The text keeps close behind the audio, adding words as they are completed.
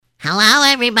Hello,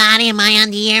 everybody. Am I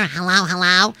on the air?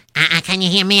 Hello? Can you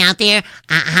hear me out there?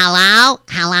 Hello? Oh,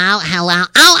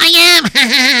 I am!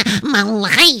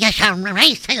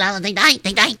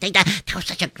 That was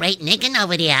such a great niggin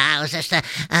over there. I was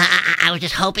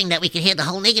just hoping that we could hear the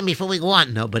whole niggin before we go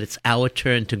on. No, but it's our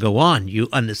turn to go on. You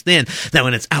understand that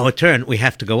when it's our turn, we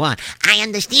have to go on. I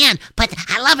understand, but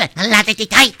I love it.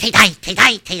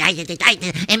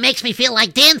 It makes me feel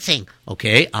like dancing.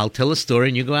 Okay, I'll tell a story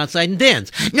and you go outside and dance.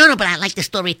 No, but I like the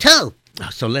story too.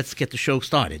 So let's get the show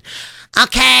started.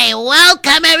 Okay,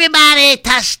 welcome everybody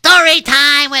to Story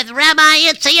Time with Rabbi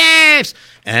Yitzy Erps.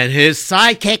 And his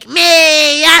sidekick,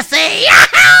 me, Yossi.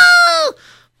 Yahoo!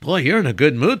 Boy, you're in a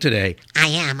good mood today. I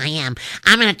am.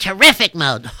 I'm in a terrific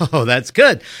mood. Oh, that's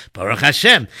good. Baruch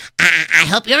Hashem. I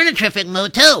hope you're in a terrific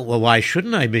mood too. Well, why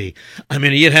shouldn't I be? I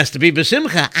mean, it has to be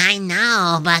b'simcha. I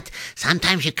know, but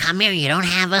sometimes you come here, you don't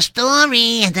have a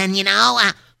story, and then,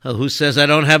 Well, who says I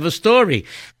don't have a story?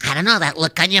 I don't know, that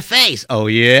look on your face. Oh,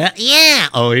 yeah? Yeah.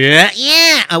 Oh, yeah?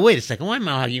 Yeah. Oh, wait a second. Why am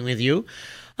I arguing with you?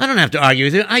 I don't have to argue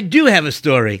with you. I do have a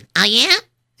story. Oh, yeah?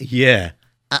 Yeah.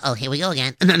 Uh-oh, here we go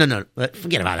again. No.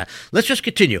 Forget about it. Let's just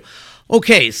continue.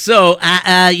 Okay, so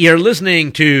you're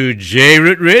listening to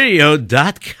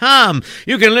jrootradio.com.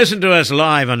 You can listen to us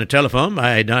live on the telephone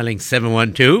by dialing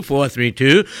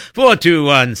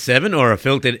 712-432-4217 or a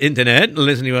filtered internet.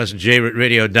 Listen to us at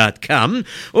jrootradio.com.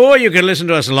 Or you can listen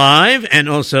to us live and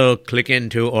also click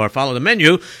into or follow the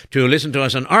menu to listen to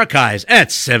us on archives at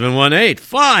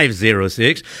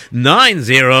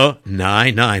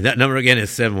 718-506-9099. That number again is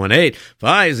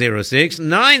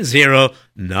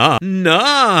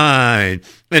 718-506-9099.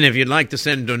 And if you'd like to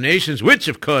send donations, which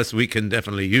of course we can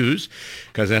definitely use,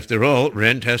 because after all,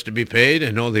 rent has to be paid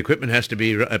and all the equipment has to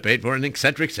be paid for, and et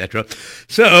cetera, et cetera.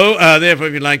 So, therefore,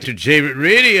 if you'd like to J-Root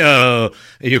Radio,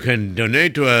 you can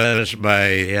donate to us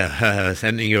by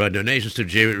sending your donations to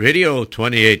J-Root Radio,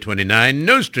 2829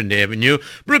 Nostrand Avenue,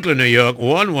 Brooklyn, New York,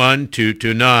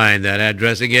 11229. That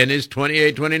address again is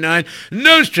 2829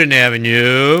 Nostrand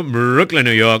Avenue, Brooklyn,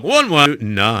 New York,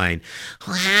 11229.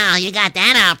 Wow, you got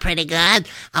that out pretty good.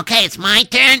 Okay, it's my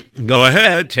turn. Go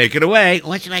ahead, take it away.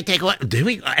 What should I take away?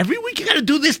 Every week you got to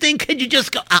do this thing. Could you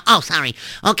just go? Sorry.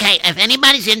 Okay, if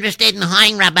anybody's interested in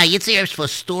hiring Rabbi Yitzy Erps for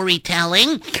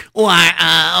storytelling or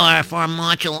for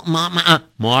martial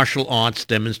arts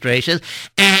demonstrations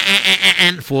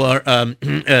and for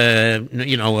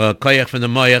koyach from the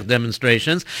moyach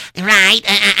demonstrations, right?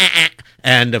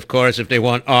 And of course, if they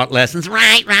want art lessons,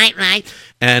 right.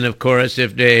 And of course,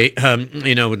 if they,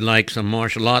 would like some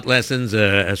martial art lessons,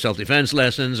 self-defense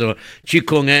lessons, or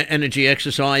qigong energy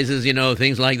exercises,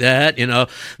 things like that,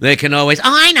 they can always. Oh,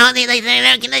 I know. They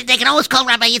can always call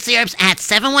Rabbi Yitzy Erps at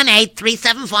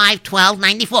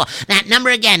 718-375-1294. That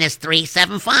number again is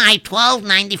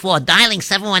 375-1294. Dialing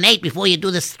 718 before you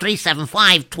do this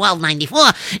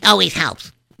 375-1294 always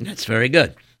helps. That's very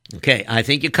good. Okay, I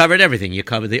think you covered everything. You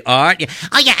covered the art.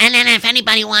 Oh, yeah, and then if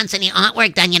anybody wants any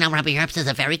artwork done, Rabbi Erps is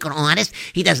a very good artist.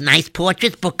 He does nice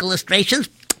portraits, book illustrations.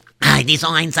 He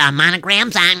designs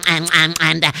monograms,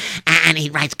 and he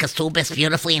writes kasubas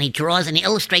beautifully, and he draws and he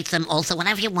illustrates them also,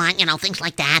 whatever you want, things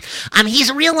like that. He's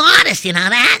a real artist, you know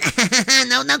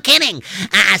that? No kidding.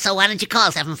 So why don't you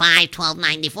call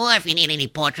 75-1294 if you need any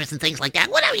portraits and things like that.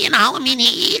 Whatever, you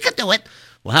could do it.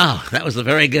 Wow, that was a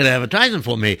very good advertisement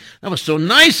for me. That was so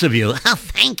nice of you. Oh,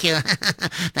 thank you.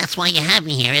 That's why you have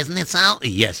me here, isn't it so?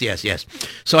 Yes.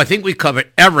 So I think we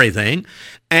covered everything,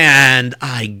 and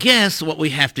I guess what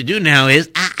we have to do now is...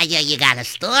 you got a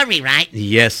story, right?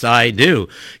 Yes, I do.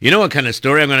 You know what kind of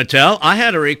story I'm going to tell? I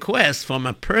had a request from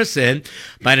a person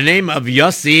by the name of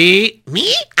Yossi.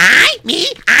 Me?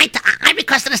 I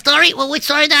requested a story? Well, which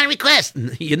story did I request?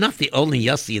 You're not the only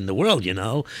Yossi in the world,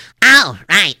 Oh,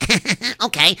 right.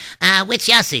 Okay, which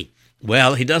Yossi?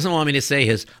 Well, he doesn't want me to say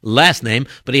his last name,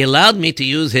 but he allowed me to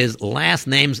use his last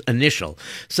name's initial.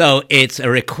 So it's a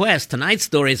request. Tonight's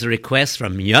story is a request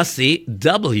from Yossi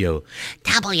W.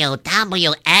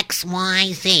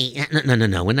 WWXYZ.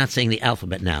 No. We're not saying the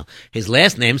alphabet now. His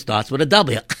last name starts with a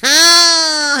W.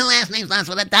 Oh, his last name starts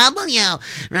with a W.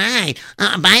 Right.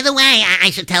 By the way, I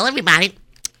should tell everybody,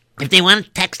 if they want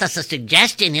to text us a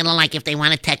suggestion, like if they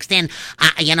want to text in,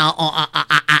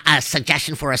 a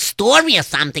suggestion for a story or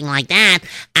something like that,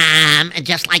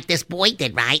 just like this boy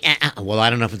did, right? Well, I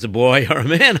don't know if it's a boy or a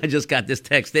man. I just got this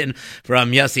text in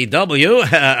from Yossi W.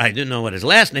 I didn't know what his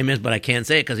last name is, but I can't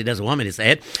say it because he doesn't want me to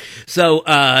say it. So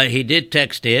he did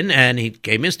text in, and he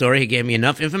gave me a story. He gave me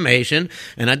enough information,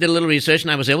 and I did a little research,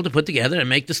 and I was able to put together and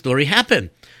make the story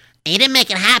happen. He didn't make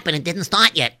it happen. It didn't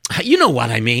start yet. You know what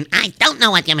I mean. I don't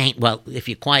know what you mean. Well, if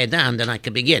you quiet down, then I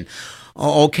can begin.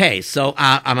 Okay, so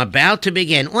I'm about to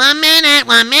begin. 1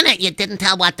 minute. You didn't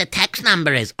tell what the text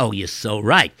number is. Oh, you're so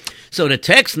right. So the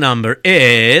text number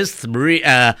is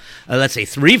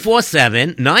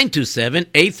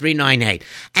 347-927-8398.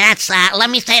 That's, let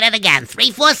me say that again.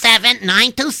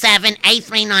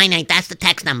 347-927-8398. That's the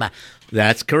text number.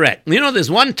 That's correct. You know,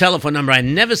 there's one telephone number I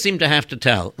never seem to have to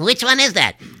tell. Which one is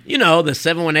that? You know, the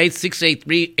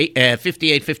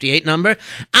 718-683-5858 number.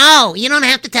 Oh, you don't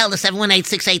have to tell the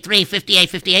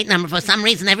 718-683-5858 number. For some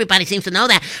reason, everybody seems to know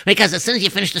that. Because as soon as you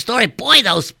finish the story, boy,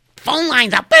 those phone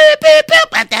lines are beep, beep, beep,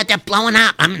 they're blowing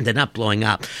up. I mean, they're not blowing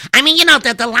up. I mean, you know,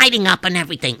 they're lighting up and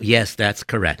everything. Yes, that's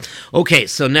correct. Okay,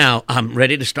 so now I'm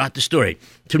ready to start the story.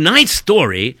 Tonight's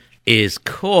story is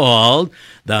called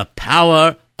The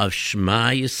Power of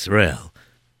Shema Yisroel.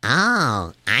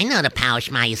 Oh, I know the power of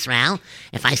Shema Yisrael.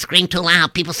 If I scream too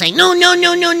loud, people say, no.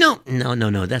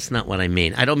 No, that's not what I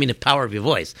mean. I don't mean the power of your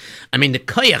voice. I mean the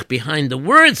koyach behind the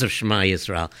words of Shema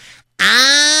Yisrael.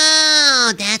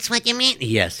 Oh, that's what you mean?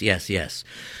 Yes.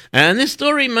 And this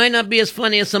story might not be as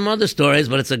funny as some other stories,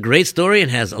 but it's a great story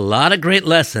and has a lot of great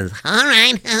lessons. All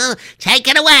right, take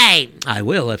it away. I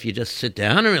will, if you just sit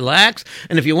down and relax.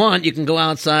 And if you want, you can go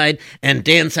outside and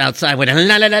dance outside with a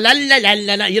la la la la la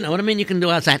la la. You know what I mean? You can do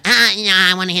outside.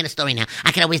 I want to hear the story now.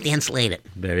 I can always dance later.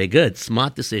 Very good.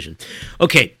 Smart decision.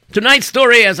 Okay, tonight's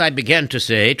story, as I began to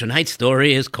say, tonight's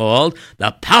story is called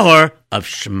The Power of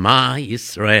Shema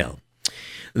Yisrael.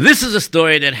 This is a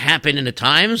story that happened in the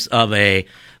times of a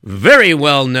very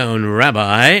well-known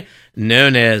rabbi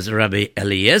known as Rabbi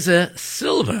Eliezer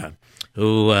Silver,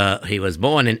 who he was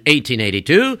born in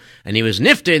 1882, and he was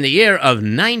nifter in the year of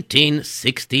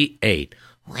 1968.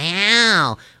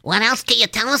 Wow. What else can you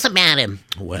tell us about him?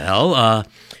 Well,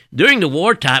 during the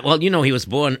wartime, well, you know, he was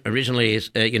born originally,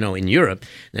 in Europe.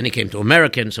 Then he came to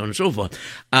America and so on and so forth.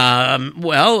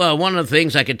 One of the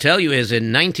things I could tell you is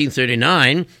in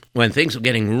 1939, when things were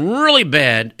getting really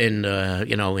bad in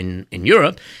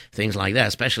Europe, things like that,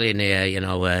 especially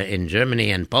in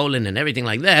Germany and Poland and everything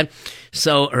like that.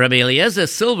 So Rabbi Eliezer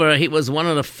Silver, he was one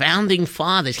of the founding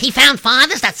fathers. He found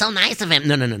fathers? That's so nice of him.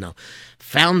 No.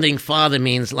 Founding father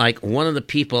means like one of the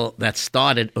people that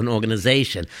started an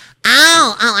organization.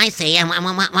 Oh, I see. And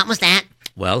what was that?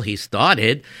 Well, he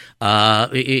started,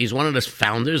 he's one of the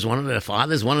founders, one of the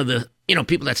fathers, one of the,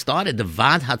 people that started the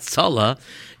Vad Hatzalah,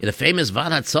 the famous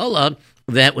Vad Hatzalah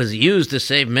that was used to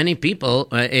save many people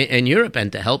in Europe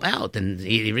and to help out. And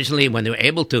he originally, when they were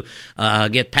able to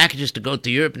get packages to go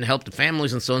to Europe and help the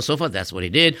families and so on and so forth, that's what he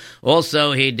did.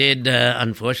 Also, he did,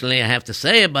 unfortunately, I have to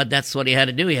say it, but that's what he had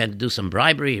to do. He had to do some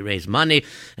bribery. He raised money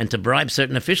and to bribe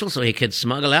certain officials so he could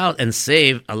smuggle out and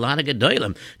save a lot of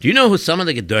Gedolim. Do you know who some of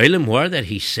the Gedolim were that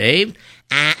he saved?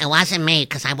 It wasn't me,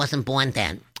 because I wasn't born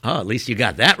then. Oh, at least you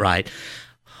got that right.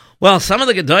 Well, some of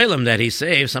the Gedolim that he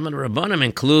saved, some of the Rabbanim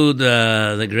include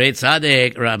the great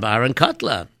Tzaddik, Rabbi Aaron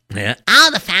Kotler. Yeah.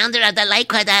 Oh, the founder of the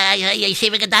Lakewood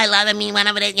Yeshiva Gedolim,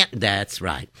 whatever it is. Yeah. That's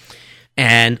right.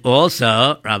 And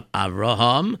also, Rabbi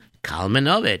Avraham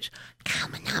Kalmanovich.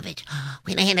 Kalmanovich.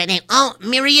 We didn't hear that name. Oh,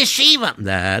 Miri Yeshiva.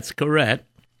 That's correct.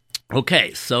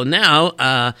 Okay, so now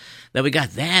that we got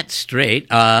that straight. Wait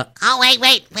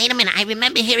a minute. I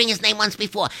remember hearing his name once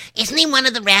before. Isn't he one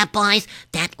of the rabbis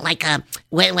that,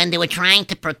 when they were trying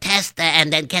to protest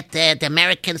and then get the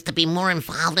Americans to be more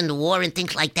involved in the war and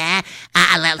things like that?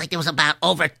 There was about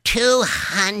over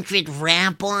 200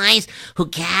 rabbis who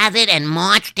gathered and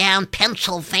marched down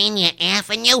Pennsylvania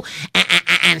Avenue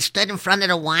and stood in front of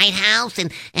the White House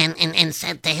and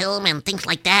said to him and things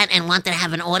like that and wanted to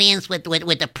have an audience with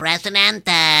the president,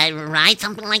 right?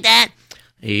 Something like that?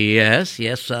 Yes,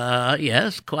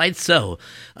 quite so.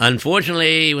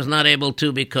 Unfortunately, he was not able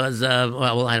to because,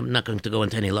 I'm not going to go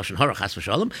into any Lashon Hara, Chas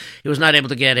v'Shalom. He was not able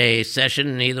to get a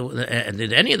session,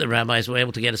 did any of the rabbis were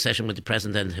able to get a session with the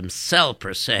president himself,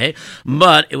 per se,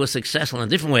 but it was successful in a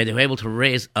different way. They were able to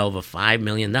raise over $5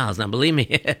 million. Now, believe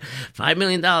me, $5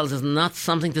 million is not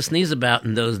something to sneeze about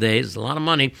in those days. It's a lot of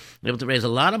money. They were able to raise a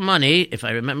lot of money, if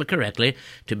I remember correctly,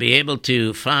 to be able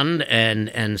to fund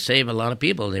and save a lot of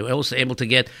people. They were also able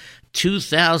to get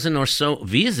 2,000 or so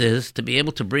visas to be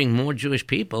able to bring more Jewish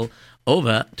people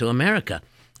over to America.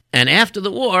 And after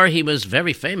the war, he was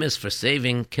very famous for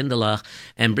saving Kinderlach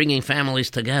and bringing families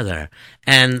together.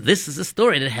 And this is a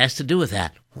story that has to do with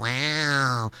that.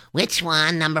 Wow. Which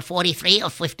one? Number 43 or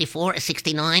 54 or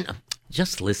 69?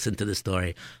 Just listen to the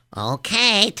story.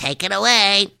 Okay, take it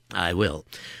away. I will.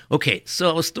 Okay,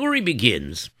 so our story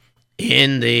begins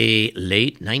in the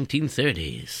late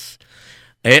 1930s.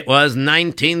 It was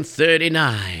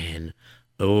 1939.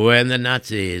 When the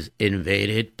Nazis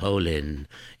invaded Poland,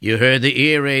 you heard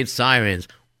the air raid sirens.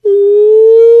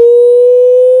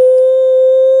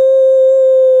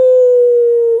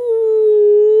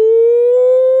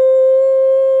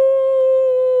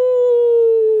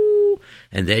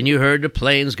 And then you heard the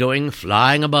planes going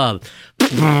flying above.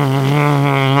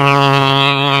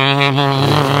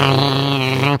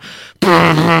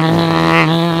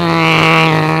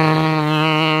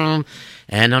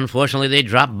 And unfortunately, they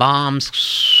dropped bombs.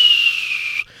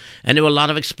 And there were a lot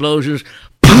of explosions.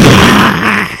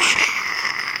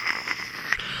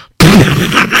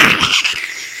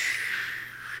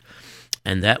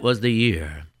 And that was the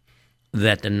year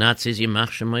that the Nazis,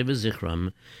 Yimach Shemai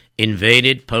V'Zichram,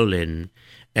 invaded Poland.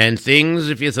 And things,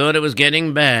 if you thought it was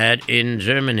getting bad in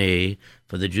Germany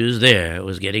for the Jews there, it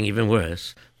was getting even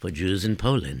worse for Jews in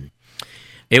Poland.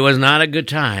 It was not a good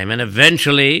time. And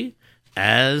eventually,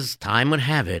 as time would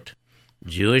have it,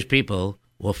 Jewish people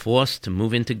were forced to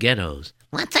move into ghettos.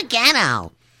 What's a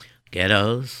ghetto?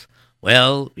 Ghettos?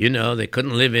 Well, they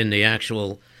couldn't live in the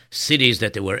actual cities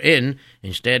that they were in.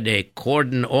 Instead, they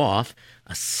cordoned off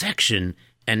a section,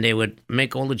 and they would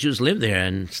make all the Jews live there.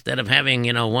 And instead of having,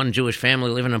 one Jewish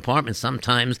family live in an apartment,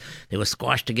 sometimes they were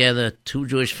squashed together, 2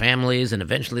 Jewish families, and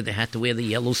eventually they had to wear the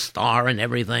yellow star and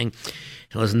everything.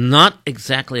 It was not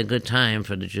exactly a good time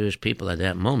for the Jewish people at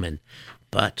that moment,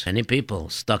 but many people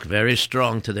stuck very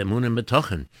strong to their Emunah and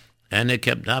Betochen, and they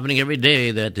kept davening every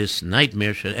day that this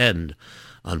nightmare should end.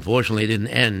 Unfortunately, it didn't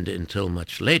end until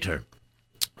much later,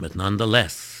 but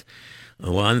nonetheless,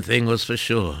 one thing was for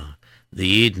sure: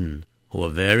 the Yidden, who were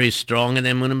very strong in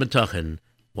their Emunah and Betochen,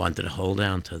 wanted to hold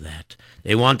on to that.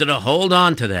 They wanted to hold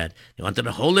on to that. They wanted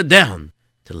to hold it down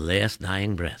to the last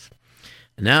dying breath.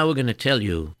 And now we're going to tell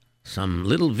you some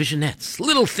little visionettes,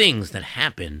 little things that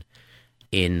happen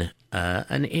in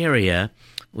an area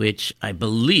which I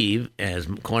believe, as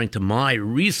according to my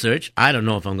research, I don't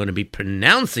know if I'm going to be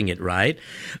pronouncing it right,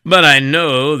 but I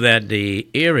know that the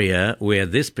area where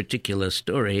this particular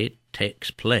story takes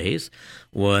place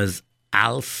was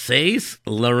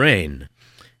Alsace-Lorraine.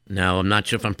 Now, I'm not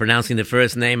sure if I'm pronouncing the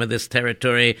first name of this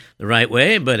territory the right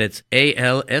way, but it's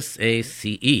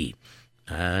Alsace.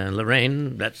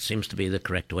 Lorraine, that seems to be the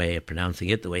correct way of pronouncing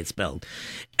it, the way it's spelled.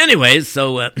 Anyways,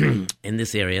 so in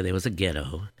this area, there was a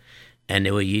ghetto, and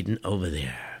they were Yidden over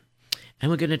there.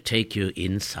 And we're going to take you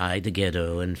inside the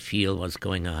ghetto and feel what's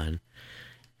going on.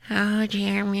 Oh,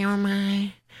 dear me, oh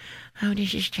my. Oh,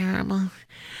 this is terrible.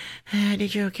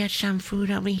 Did you get some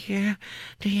food over here?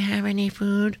 Do you have any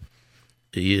food?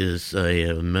 Yes,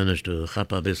 I managed to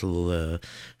hop a little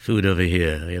food over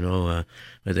here,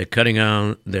 but they're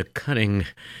cutting.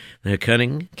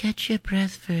 Catch your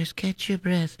breath first, catch your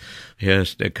breath.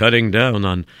 Yes, they're cutting down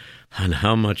on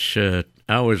how much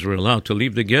hours we're allowed to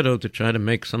leave the ghetto to try to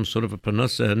make some sort of a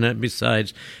parnassa, and that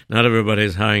besides, not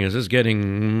everybody's hiring us. It's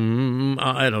getting,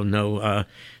 I don't know.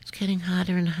 It's getting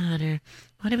hotter and hotter.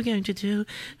 What are we going to do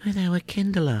with our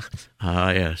kinderlach? Ah,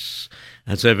 yes.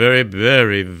 That's a very,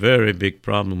 very, very big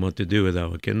problem, what to do with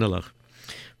our kinderlach.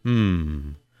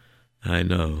 I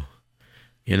know.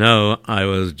 I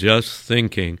was just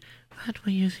thinking. What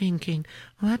were you thinking?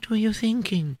 What were you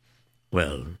thinking?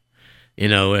 Well,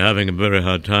 we're having a very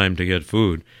hard time to get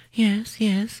food. Yes,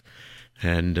 yes.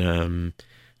 And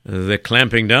they're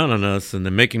clamping down on us, and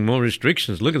they're making more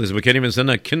restrictions. Look at this. We can't even send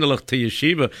our kinderlach to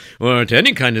yeshiva or to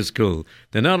any kind of school.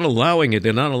 They're not allowing it.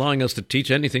 They're not allowing us to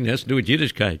teach anything that has to do with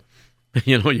Yiddishkeit.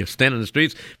 You stand in the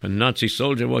streets, if a Nazi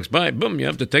soldier walks by, boom, you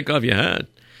have to take off your hat.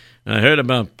 I heard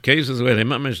about cases where they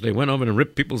went over and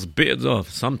ripped people's beards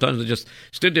off. Sometimes they just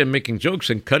stood there making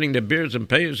jokes and cutting their beards and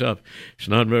payers off. It's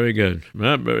not very good.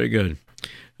 Not very good.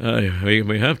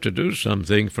 We have to do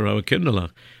something for our kinderlach.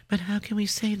 But how can we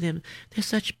save them? They're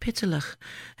such pitzalach.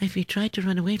 If we tried to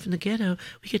run away from the ghetto,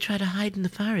 we could try to hide in the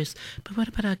forest. But what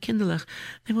about our kinderlach?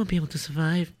 They won't be able to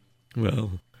survive.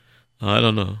 Well, I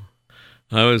don't know.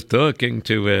 I was talking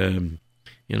to,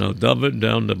 David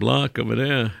down the block over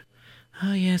there.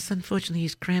 Oh, yes, unfortunately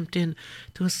he's cramped in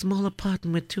to a small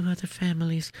apartment with 2 other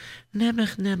families.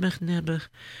 Nebuch.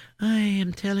 I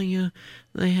am telling you,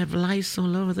 they have lice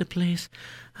all over the place.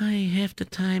 Half the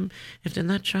time, if they're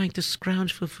not trying to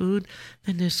scrounge for food,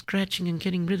 then they're scratching and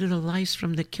getting rid of the lice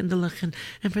from the kinderlach and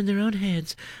from their own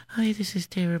heads. This is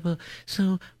terrible.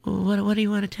 So, what do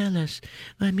you want to tell us?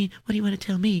 What do you want to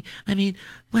tell me?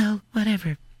 Well,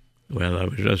 whatever. Well, I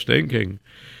was just thinking.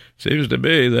 Seems to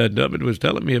be that David was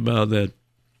telling me about that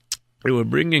they were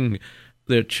bringing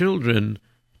their children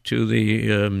to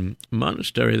the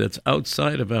monastery that's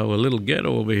outside of our little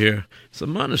ghetto over here. It's a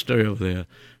monastery over there,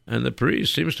 and the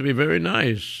priest seems to be very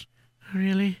nice.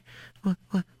 Really?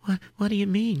 What do you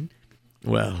mean?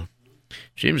 Well,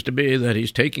 seems to be that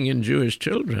he's taking in Jewish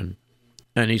children,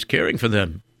 and he's caring for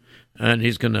them, and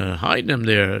he's going to hide them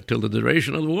there till the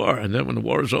duration of the war, and then when the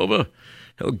war is over,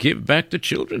 he'll give back the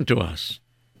children to us.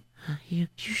 You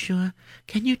sure?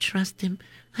 Can you trust him?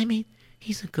 I mean,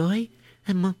 he's a goy,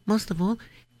 and most of all,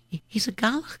 he's a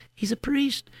galach. He's a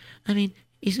priest. I mean,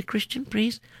 he's a Christian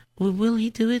priest. Will he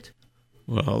do it?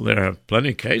 Well, there are plenty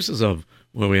of cases of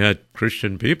where we had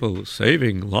Christian people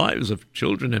saving lives of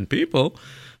children and people.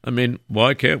 I mean,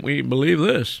 why can't we believe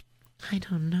this? I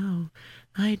don't know.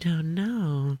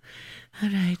 All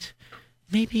right.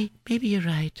 Maybe you're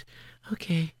right.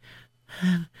 Okay.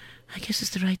 I guess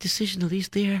it's the right decision. At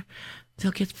least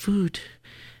they'll get food.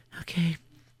 Okay.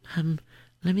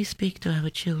 Let me speak to our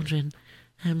children.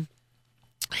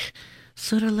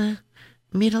 Surala,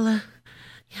 Mirala,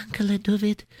 Yankala,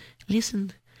 David,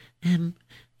 listen.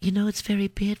 It's very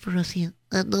bad for us here.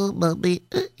 No, Mommy,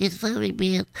 it's very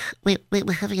bad.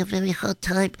 We're having a very hard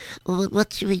time.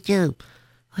 What should we do?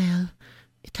 Well,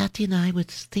 Tati and I was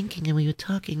thinking, and we were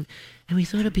talking, and we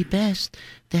thought it'd be best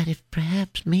that if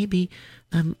perhaps maybe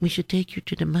we should take you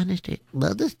to the monastery.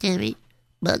 Monastery?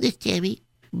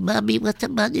 Mommy, what's a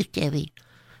monastery?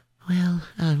 Well,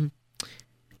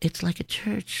 it's like a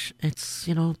church. It's,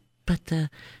 but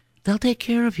they'll take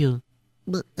care of you.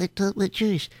 But I thought we're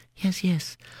Jewish.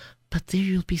 Yes. But there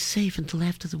you'll be safe until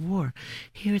after the war.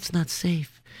 Here it's not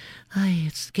safe.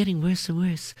 It's getting worse and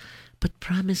worse. But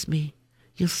promise me,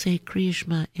 you'll say Kriya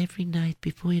Shema every night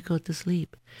before you go to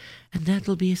sleep. And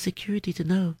that'll be a security to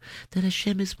know that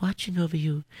Hashem is watching over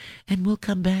you. And we'll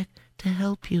come back to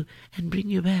help you and bring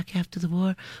you back after the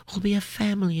war. We'll be a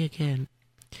family again.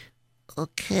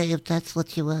 Okay, if that's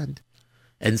what you want.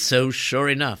 And so, sure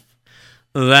enough,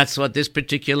 that's what this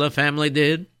particular family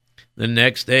did. The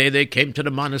next day they came to the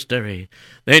monastery.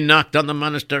 They knocked on the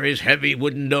monastery's heavy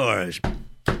wooden doors.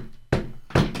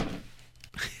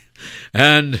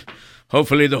 And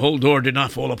hopefully the whole door did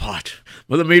not fall apart.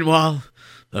 But meanwhile,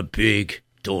 the big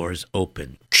doors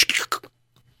opened.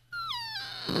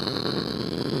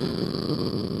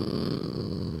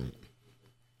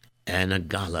 And a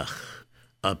galach,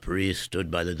 a priest, stood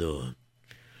by the door.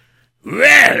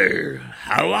 "Well,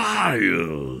 how are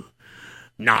you?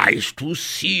 Nice to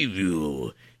see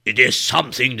you. It is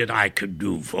something that I could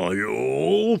do for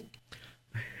you."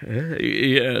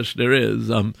 Yes, there is.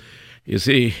 You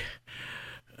see,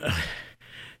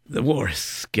 the war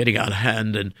is getting out of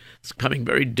hand, and it's becoming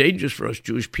very dangerous for us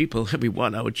Jewish people, and we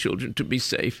want our children to be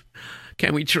safe.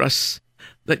 Can we trust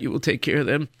that you will take care of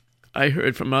them? I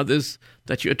heard from others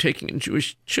that you're taking in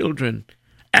Jewish children.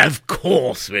 Of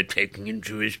course we're taking in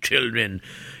Jewish children.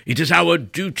 It is our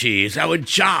duty, it's our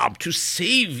job to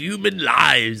save human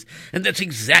lives, and that's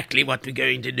exactly what we're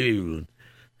going to do.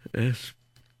 Yes.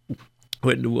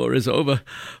 When the war is over,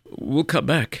 we'll come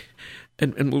back,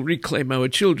 and we'll reclaim our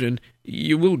children.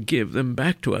 You will give them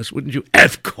back to us, wouldn't you?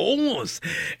 Of course.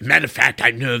 Matter of fact,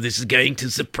 I know this is going to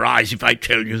surprise you if I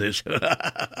tell you this.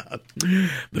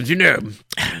 But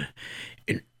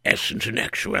in essence and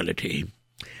actuality,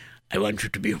 I want you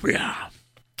to be aware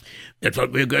that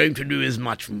what we're going to do is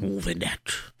much more than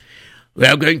that. We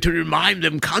are going to remind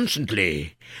them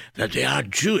constantly that they are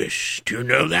Jewish. Do you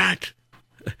know that?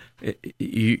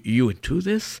 You would do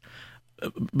this?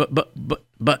 But,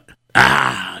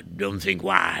 don't think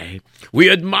why. We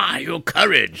admire your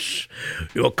courage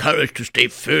to stay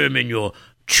firm in your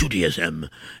Judaism.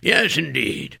 Yes,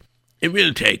 indeed. And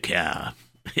we'll take care.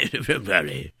 Don't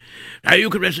worry. Now you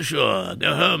can rest assured.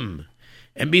 Go home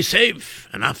and be safe.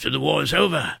 And after the war is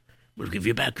over, we'll give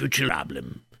you back your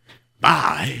children.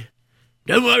 Bye.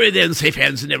 Don't worry, they're in safe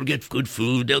hands and they'll get good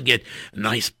food. They'll get a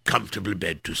nice, comfortable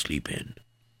bed to sleep in.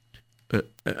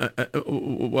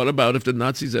 What about if the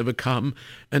Nazis ever come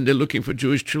and they're looking for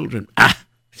Jewish children?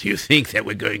 Do you think that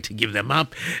we're going to give them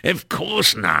up? Of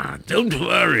course not. Don't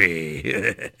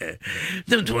worry.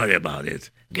 Don't worry about it.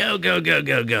 Go.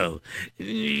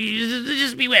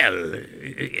 Just be well.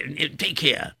 Take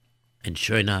care. And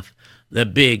sure enough, the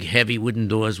big, heavy wooden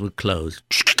doors would close.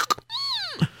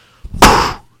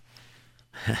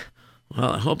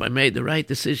 Well, I hope I made the right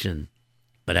decision.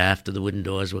 But after the wooden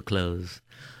doors were closed,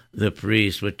 the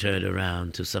priest would turn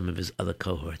around to some of his other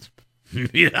cohorts.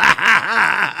 The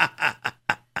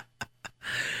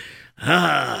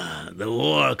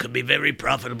war could be very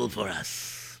profitable for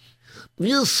us.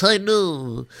 Yes, I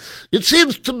know. It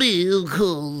seems to me, of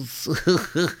course,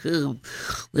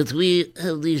 that we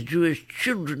have these Jewish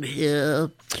children here,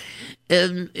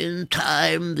 and in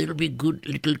time they'll be good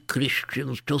little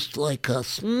Christians just like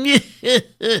us.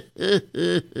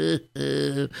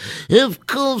 Of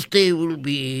course they will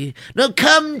be. Now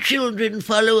come, children,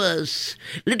 follow us.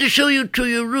 Let us show you to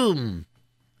your room.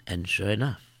 And sure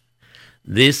enough,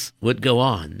 this would go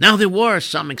on. Now, there were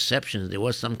some exceptions. There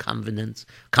were some convents,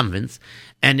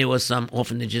 and there were some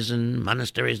orphanages and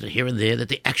monasteries here and there that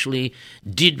they actually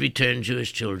did return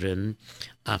Jewish children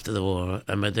after the war.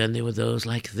 But then there were those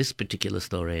like this particular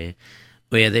story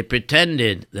where they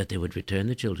pretended that they would return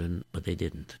the children, but they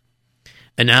didn't.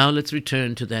 And now let's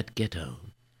return to that ghetto.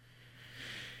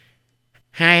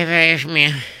 Hi, there's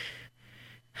me.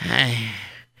 I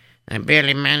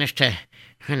barely managed to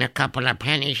earn a couple of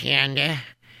pennies here and there.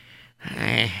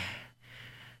 I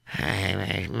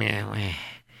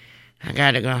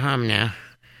gotta go home now.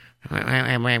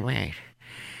 Wait.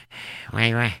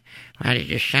 Why did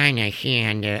the sign I see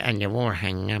on the wall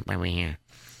hanging up over here?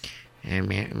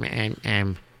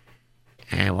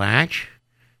 What?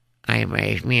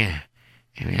 Where's me?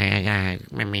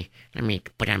 Let me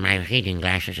put on my reading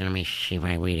glasses and let me see if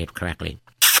I read it correctly.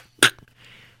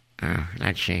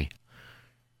 Let's see.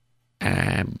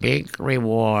 A big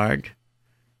reward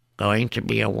going to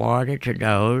be awarded to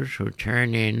those who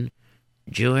turn in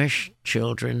Jewish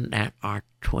children that are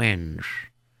twins.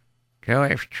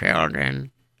 Jewish children?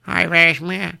 Hi, where's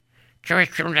me? Jewish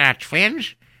children that are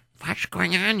twins? What's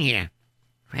going on here?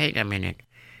 Wait a minute.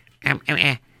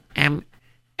 Yisroel!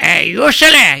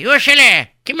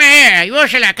 Come here!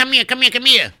 Yisroel, come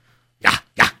here!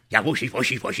 Ja, wo ist,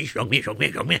 show me.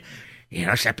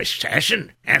 Ja, is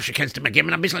besessen. Ze kennst du mir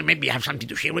geben ein bisschen, maybe you have something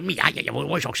to share with me. Ja,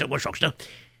 wo sagst du?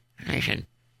 Listen,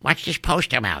 what's this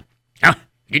poster about? Oh,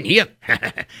 you didn't hear?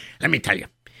 Let me tell you.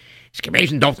 It's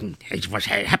gewesen dort. It was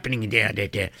happening there.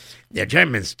 The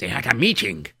Germans, they had a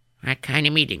meeting. What kind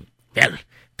of meeting? Well,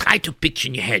 try to picture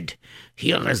in your head.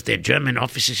 Here is the German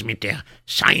officers with their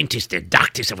scientists, their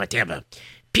doctors, or whatever.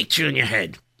 Picture in your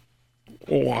head.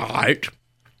 All right.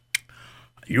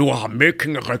 You are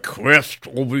making a request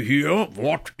over here.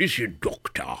 What is it,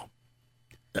 doctor?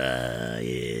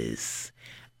 Yes.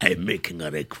 I'm making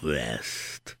a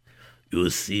request. You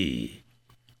see,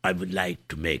 I would like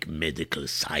to make medical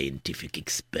scientific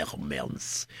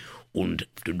experiments. And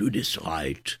to do this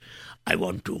right, I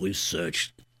want to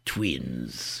research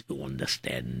twins, you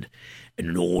understand? And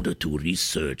in order to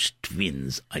research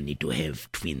twins, I need to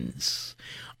have twins.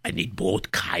 I need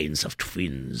both kinds of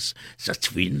twins, the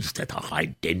twins that are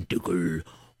identical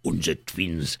and the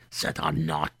twins that are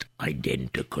not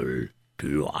identical. Do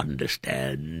you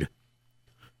understand?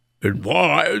 And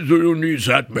why do you need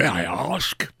that, may I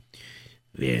ask?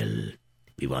 Well,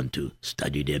 we want to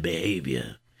study their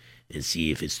behavior and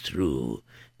see if it's true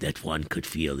that one could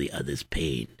feel the other's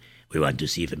pain. We want to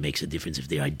see if it makes a difference if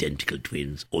they're identical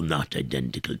twins or not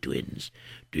identical twins.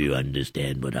 Do you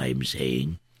understand what I'm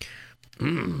saying?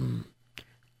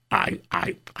 I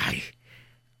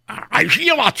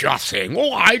hear what you're saying.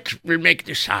 All right, we'll make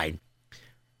the sign.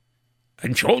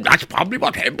 And so that's probably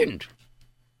what happened.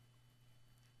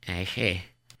 I see.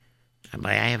 But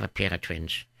I have a pair of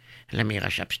twins. Let me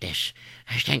rush upstairs.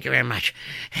 Thank you very much.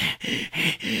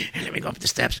 Let me go up the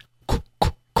steps.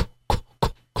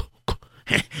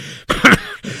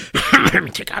 Let me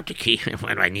take out the key.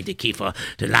 What do I need the key for?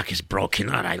 The lock is broken.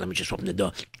 All right, let me just open the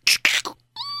door.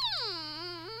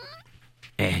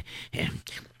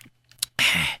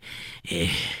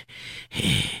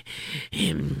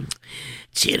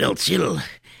 Chill.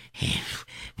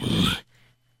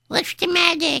 What's the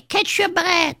matter? Catch your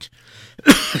breath.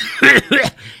 All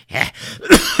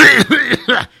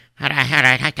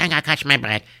right. I think I catch my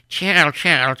breath. Chill.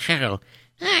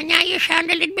 Now you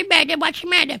sound a little bit better. What's the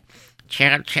matter?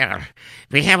 Chill.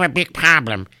 We have a big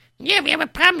problem. Yeah, we have a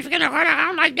problem. If you're going to run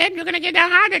around like that, you're going to get a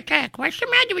heart attack. What's the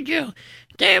matter with you?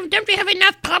 Don't we have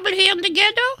enough trouble here in the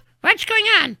ghetto? What's going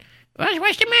on?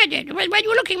 What's the matter? Why are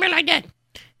you looking at me like that?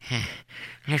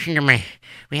 Listen to me.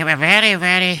 We have a very,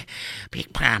 very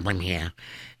big problem here.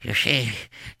 You see,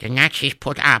 the Nazis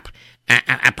put up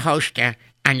a poster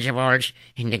on the walls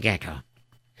in the ghetto.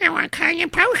 And what kind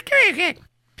of poster is it?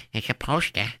 It's a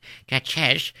poster that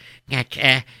says that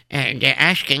they're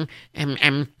asking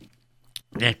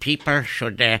that people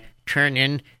should turn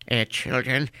in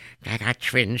children that are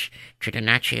twins to the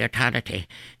Nazi authority,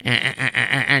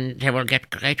 and they will get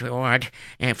great reward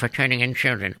for turning in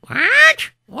children.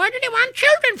 What? What do they want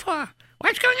children for?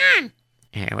 What's going on?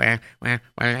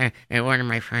 One of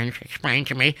my friends explained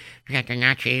to me that the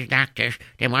Nazi doctors,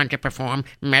 they want to perform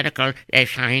medical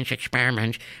science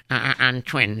experiments on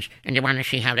twins, and they want to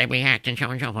see how they react and so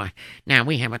on and so forth. Now,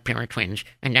 we have a pair of twins,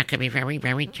 and that could be very,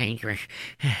 very dangerous.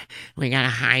 We gotta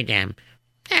hide them.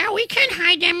 We can't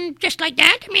hide them just like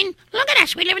that. I mean, look at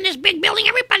us. We live in this big building.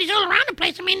 Everybody's all around the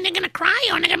place. I mean, they're going to cry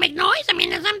or they're going to make noise. I mean,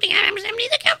 there's something.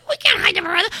 We can't hide them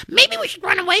forever. Maybe we should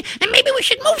run away, and maybe we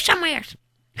should move somewhere.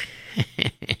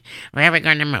 Where are we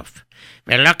going to move?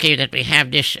 We're lucky that we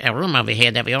have this room over here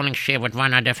that we only share with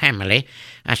one other family.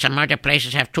 Some other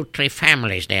places have 2-3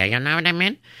 families there. You know what I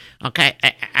mean? Okay,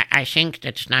 I think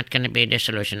that's not going to be the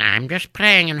solution. I'm just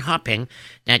praying and hoping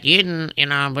that Eden,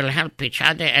 will help each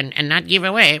other and not give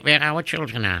away where our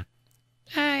children are.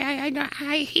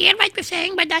 I hear what you're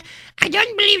saying, but I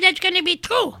don't believe that's going to be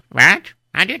true. What?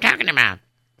 What are you talking about?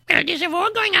 Well, there's a war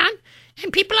going on,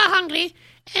 and people are hungry,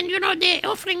 and, they're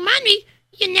offering money.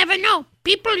 You never know.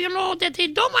 People, that they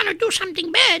don't want to do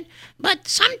something bad, but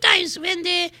sometimes when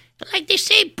they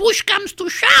say, push comes to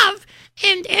shove,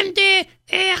 and they're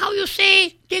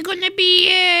going to be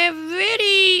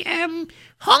very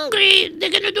hungry,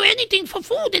 they're going to do anything for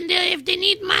food, and if they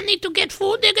need money to get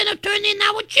food, they're going to turn in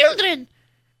our children.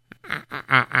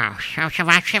 So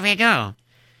what should we do?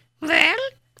 Well,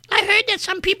 I heard that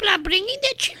some people are bringing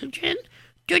their children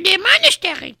to their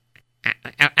monastery.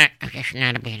 That's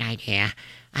not a bad idea.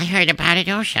 I heard about it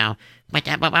also. But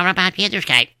what about the other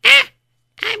guy?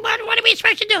 What are we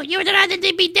supposed to do? You would rather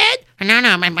they be dead? No,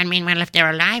 I mean, well, if they're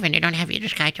alive and they don't have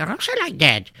Yiddish guys, they're also like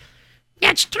dead.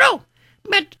 That's true.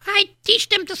 But I teach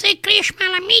them to say Kriya Shema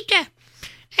Lamita.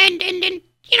 And then, they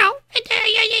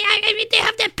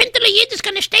have that pintele Yid that's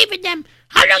going to stay with them.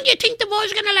 How long do you think the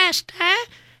war's going to last, huh?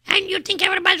 And you think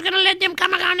everybody's going to let them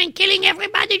come around and killing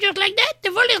everybody just like that?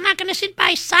 The world is not going to sit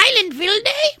by silent, will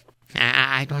they?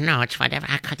 I don't know. It's whatever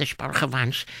HaKadosh Baruch Hu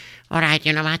wants. All right,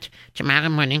 you know what? Tomorrow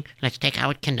morning, let's take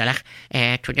our kinderlach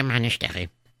to the monastery.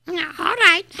 All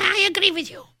right, I agree with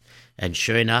you. And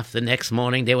sure enough, the next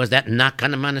morning there was that knock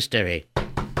on the monastery.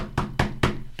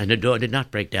 And the door did not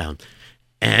break down.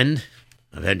 And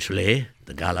eventually,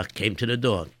 the galach came to the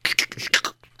door.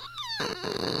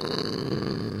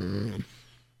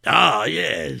 Ah,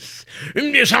 yes.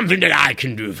 There's something that I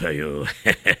can do for you.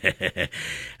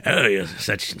 Oh, you're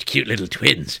such cute little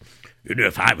twins.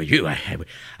 If I were you, I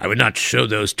would not show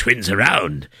those twins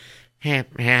around. Yeah,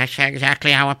 that's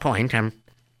exactly our point.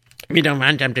 We don't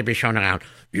want them to be shown around.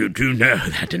 You do know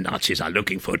that the Nazis are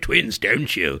looking for twins,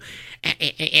 don't you?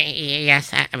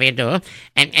 Yes, we do.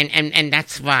 And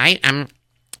that's why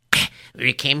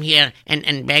we came here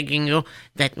and begging you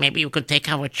that maybe you could take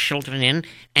our children in,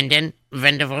 and then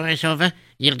when the war is over,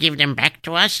 you'll give them back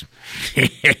to us?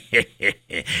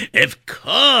 Of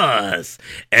course.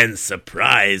 And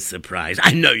surprise,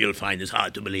 I know you'll find this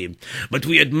hard to believe, but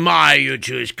we admire your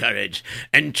Jewish courage.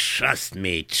 And trust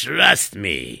me,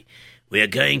 we are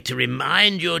going to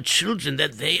remind your children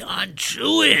that they are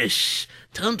Jewish.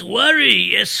 Don't worry.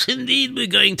 Yes, indeed, we're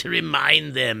going to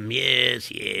remind them.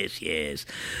 Yes.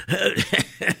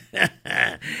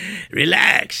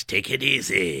 Relax. Take it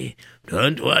easy.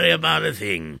 Don't worry about a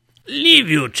thing. Leave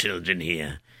your children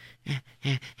here.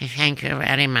 Thank you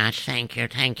very much. Thank you.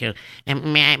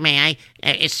 May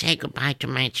I say goodbye to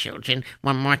my children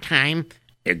one more time?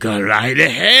 Go right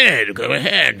ahead. Go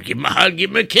ahead. Give them a hug. Give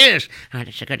them a kiss. Oh,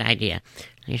 that's a good idea.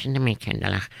 Listen to me,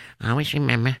 Kinderlach. Always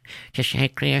remember to say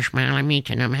Kriya Shema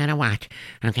Lamita no matter what,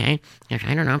 okay? Because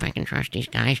I don't know if I can trust these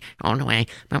guys all the way,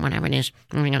 but whatever it is,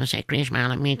 we're going to say Kriya Shema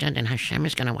Lamita, then Hashem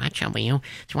is going to watch over you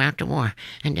throughout the war.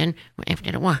 And then,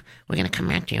 after the war, we're going to come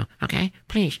back to you, okay?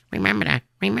 Please, remember that.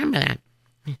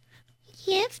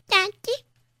 Yes, Daddy.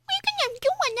 We're going to do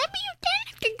whatever you tell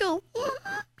us to do.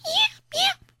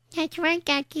 Yeah. That's right,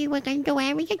 Daddy. We're going to do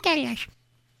whatever you tell us.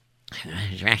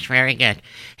 That's very good.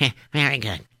 Very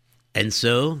good. And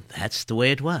so that's the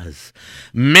way it was.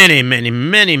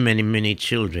 Many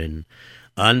children,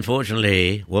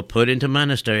 unfortunately, were put into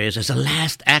monasteries as a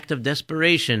last act of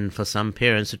desperation for some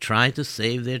parents to try to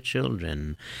save their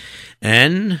children.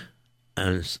 And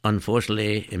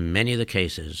unfortunately, in many of the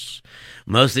cases,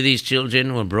 most of these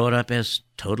children were brought up as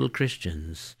total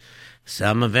Christians.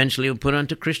 Some eventually were put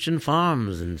onto Christian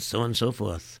farms and so on and so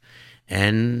forth.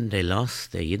 And they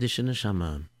lost their Yiddish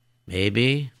neshama.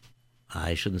 Maybe,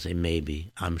 I shouldn't say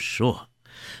maybe, I'm sure,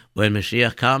 when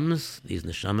Mashiach comes, these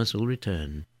neshamas will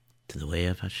return to the way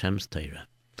of Hashem's Torah.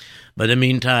 But in the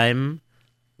meantime,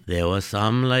 there was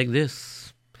some like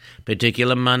this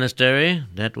particular monastery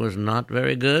that was not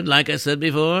very good, like I said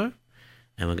before,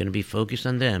 and we're going to be focused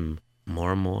on them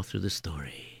more and more through the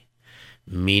story.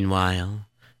 Meanwhile,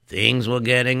 things were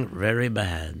getting very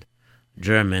bad.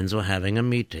 Germans were having a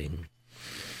meeting.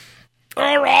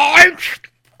 All right.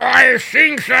 I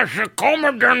think that the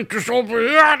commandant is over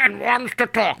here and wants to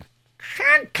talk.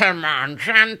 Gentlemen.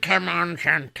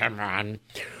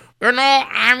 You know,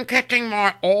 I'm getting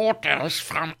my orders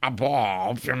from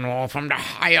above, from the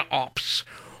higher-ups.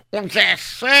 And they're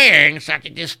saying that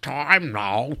it is time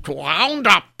now to round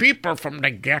up people from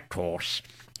the ghettos.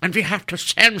 And we have to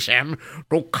send them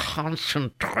to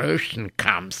concentration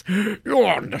camps. You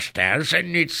understand, they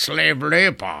need slave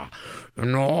labor.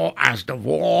 As the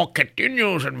war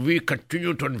continues and we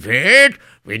continue to invade,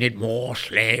 we need more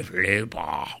slave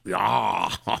labor.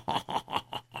 Yeah.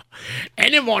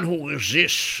 Anyone who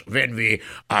resists when we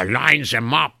line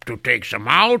them up to take them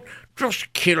out,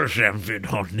 just kill them. We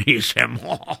don't need them.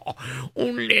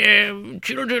 Only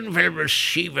children will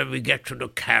receive when we get to the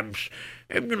camps.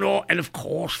 And of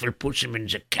course we'll put them in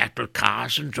the cattle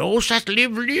cars, and those that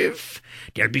live.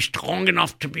 They'll be strong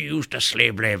enough to be used as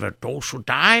slave labor. Those who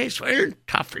die, well,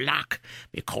 tough luck,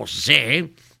 because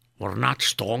they were not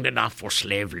strong enough for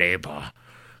slave labor.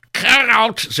 Carry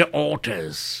out the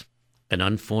orders. And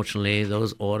unfortunately,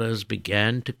 those orders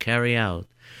began to carry out,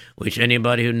 which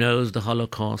anybody who knows the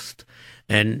Holocaust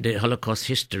and the Holocaust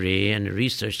history and the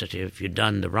research that if you've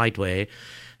done the right way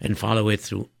and follow it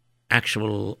through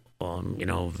actual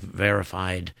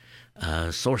verified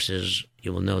sources,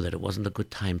 you will know that it wasn't a good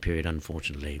time period,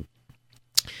 unfortunately.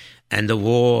 And the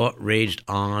war raged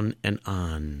on.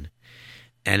 And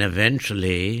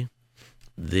eventually,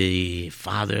 the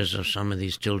fathers of some of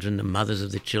these children, the mothers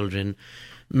of the children,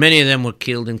 many of them were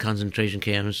killed in concentration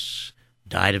camps,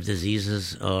 died of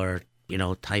diseases or,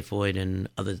 typhoid and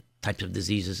other types of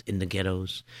diseases in the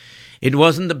ghettos. It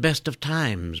wasn't the best of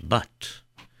times, but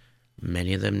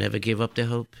many of them never gave up their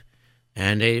hope.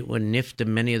 And they were niffed,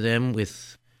 many of them,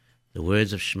 with the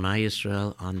words of Shema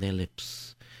Yisroel on their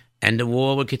lips. And the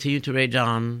war would continue to rage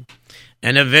on.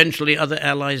 And eventually other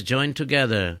allies joined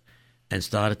together and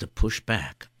started to push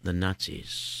back the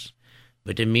Nazis.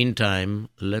 But in the meantime,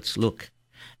 let's look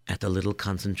at a little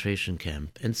concentration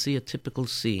camp and see a typical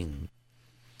scene.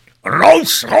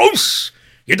 Raus!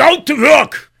 You don't to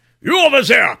work! You over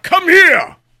there, come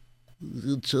here!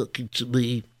 You're talking to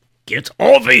me. Get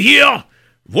over here!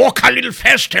 Walk a little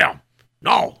faster.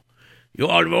 Now, you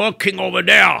are working over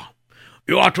there.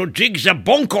 You are to dig the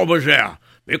bunk over there,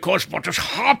 because what is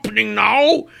happening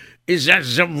now is that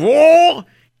the war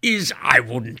is, I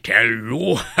wouldn't tell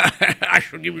you, I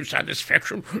should give you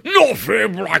satisfaction. No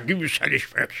favor, I give you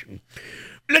satisfaction.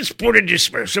 Let's put it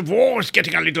this way, the war is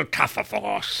getting a little tougher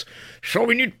for us, so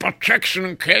we need protection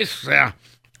in case the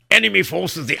enemy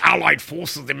forces, the Allied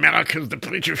forces, the Americans, the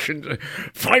British, and the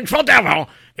French, whatever,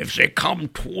 if they come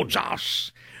towards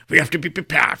us, we have to be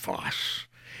prepared for us.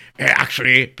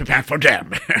 Actually, prepared for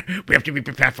them. We have to be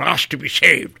prepared for us to be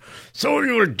saved. So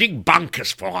you will dig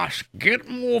bunkers for us. Get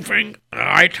moving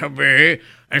right away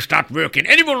and start working.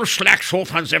 Anyone who slacks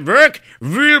off on their work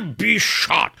will be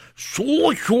shot.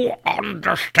 So you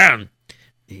understand.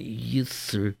 Yes,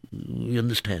 sir. We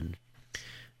understand.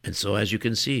 And so, as you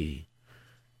can see,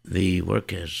 the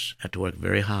workers had to work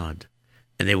very hard,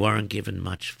 and they weren't given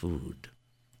much food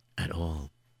at all.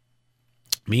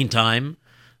 Meantime,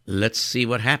 let's see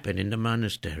what happened in the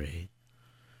monastery.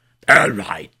 All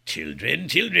right,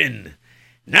 children.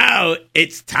 Now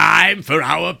it's time for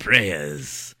our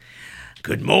prayers.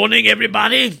 Good morning,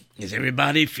 everybody. Is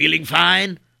everybody feeling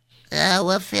fine?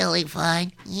 We're feeling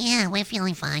fine. Yeah, we're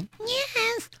feeling fine.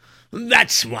 Yes.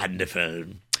 That's wonderful.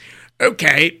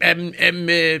 Okay,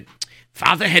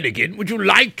 Father Hennigan, would you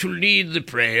like to lead the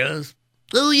prayers?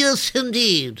 Oh, yes,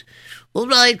 indeed. All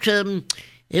right,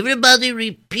 everybody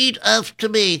repeat after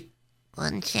me.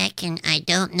 1 second, I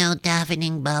don't know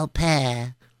davening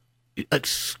Balpeh.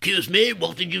 Excuse me,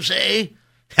 what did you say?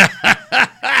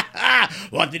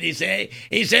 What did he say?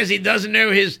 He says he doesn't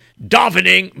know his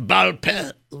davening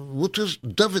Balpeh. What is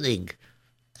davening?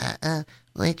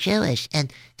 We're Jewish,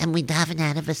 and we daven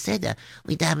out of a siddur.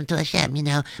 We daven to Hashem,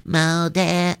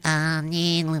 Modeh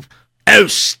Ani. Oh,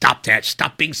 stop that.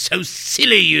 Stop being so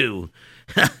silly, you.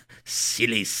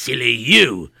 Silly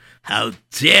you. How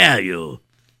dare you?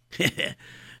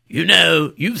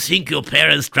 You think your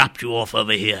parents dropped you off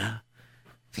over here.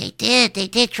 They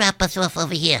did drop us off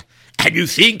over here. And you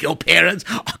think your parents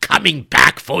are coming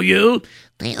back for you?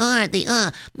 They are.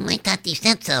 My tati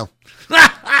said so.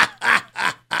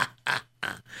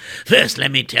 First,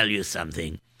 let me tell you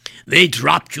something. They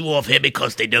dropped you off here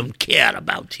because they don't care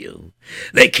about you.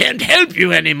 They can't help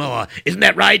you anymore. Isn't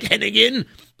that right, Hennigan?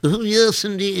 Oh, yes,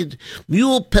 indeed.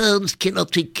 Your parents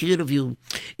cannot take care of you.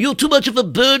 You're too much of a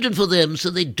burden for them, so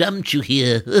they dumped you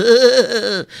here.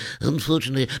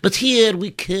 Unfortunately. But here we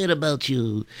care about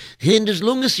you. And as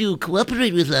long as you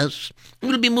cooperate with us,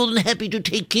 we'll be more than happy to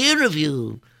take care of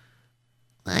you.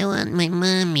 I want my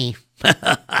mommy.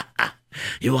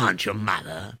 You want your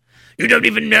mother? You don't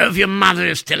even know if your mother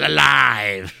is still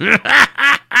alive.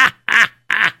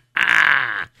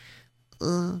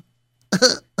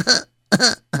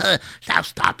 Now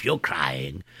stop your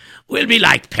crying. We'll be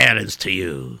like parents to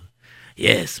you.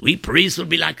 Yes, we priests will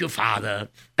be like your father,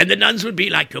 and the nuns will be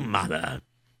like your mother.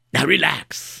 Now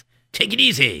relax. Take it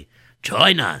easy.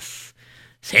 Join us.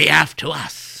 Say after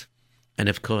us. And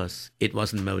of course, it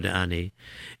wasn't Modani.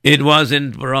 It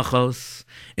wasn't Barachos.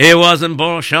 It wasn't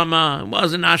Bor Shema. It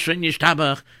wasn't Asher and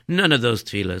Yishtabach. None of those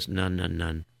tefillahs.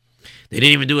 None. They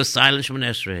didn't even do a silent Shemon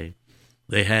Esrei.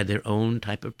 They had their own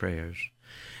type of prayers.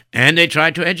 And they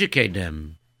tried to educate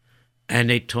them. And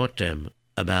they taught them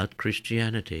about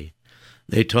Christianity.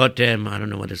 They taught them, I don't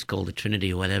know what it's called, the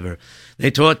Trinity or whatever.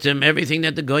 They taught them everything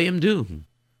that the Goyim do.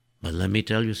 But let me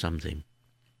tell you something.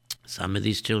 Some of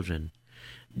these children,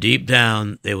 deep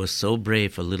down, they were so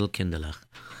brave for little kinderlach.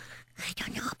 I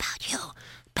don't know about you,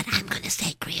 but I'm going to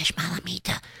say Kriyash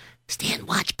Malamita. Stand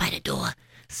watch by the door.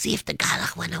 See if the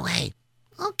Galach went away.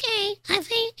 Okay, I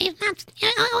think he's not.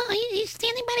 He's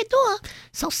standing by the door,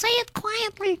 so say it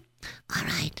quietly. All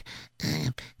right.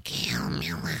 Kel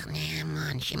Melech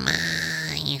Ne'eman Shema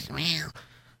Yisroel.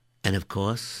 And of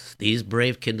course, these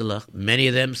brave kinderlach, many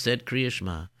of them said Kriya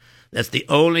Shema. That's the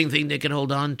only thing they could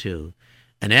hold on to.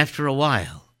 And after a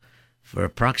while, for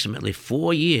approximately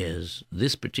 4 years,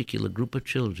 this particular group of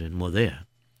children were there.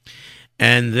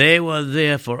 And they were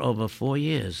there for over 4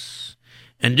 years.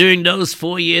 And during those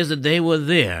 4 years that they were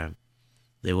there,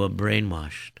 they were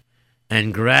brainwashed.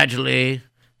 And gradually,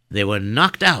 they were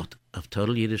knocked out of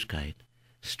total Yiddishkeit.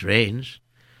 Strange.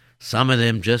 Some of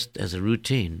them just as a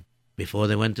routine before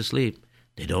they went to sleep.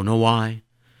 They don't know why.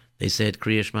 They said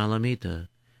Kriya Shema Lamita.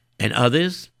 And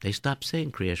others, they stopped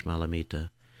saying Kriya Shema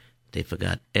Lamita. They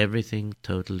forgot everything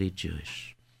totally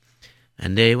Jewish.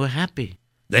 And they were happy.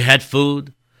 They had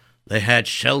food. They had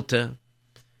shelter.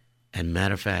 And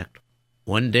matter of fact,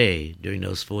 one day during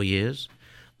those 4 years,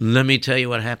 let me tell you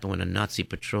what happened when a Nazi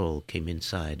patrol came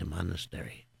inside the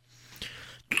monastery.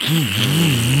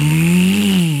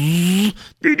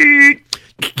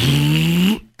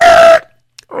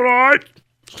 All right,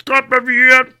 stop over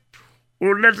here.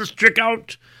 Or let us check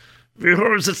out. We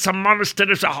heard that some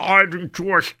monasteries are hiding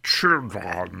Jewish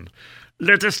children.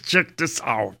 Let us check this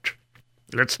out.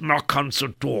 Let's knock on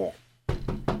the door.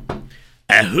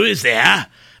 Who is there?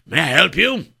 May I help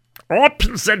you?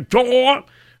 Open the door,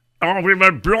 or we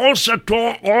will blow the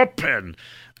door open.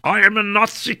 I am a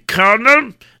Nazi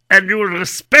colonel, and you will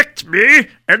respect me,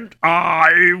 and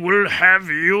I will have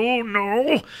you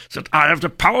know that I have the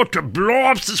power to blow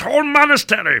up this whole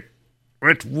monastery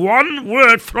with one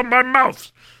word from my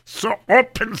mouth. So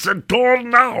open the door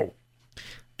now.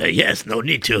 Yes, no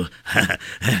need to.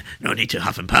 No need to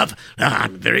huff and puff.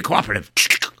 I'm very cooperative.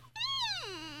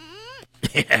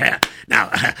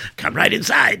 Now, come right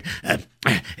inside.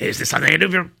 Is this on the end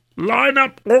of you? Line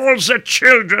up all the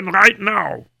children right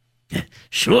now.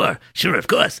 Sure, of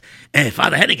course.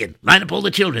 Father Hennigan, line up all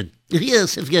the children.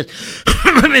 Yes.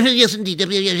 Yes, indeed.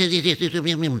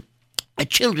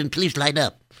 Children, please line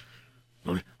up.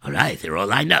 All right, they're all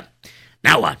lined up.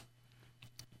 Now what?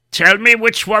 Tell me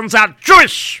which ones are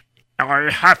Jewish. I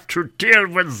have to deal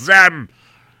with them.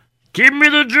 Give me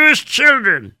the Jewish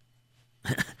children.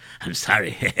 I'm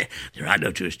sorry. There are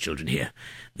no Jewish children here.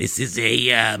 This is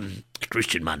a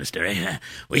Christian monastery.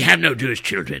 We have no Jewish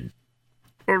children.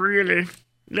 Oh, really?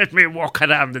 Let me walk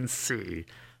around and see.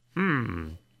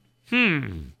 None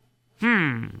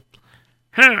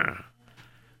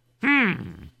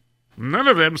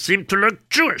of them seem to look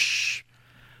Jewish.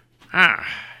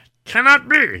 Cannot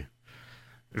be.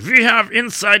 We have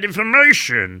inside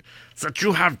information that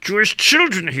you have Jewish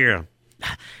children here.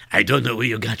 I don't know where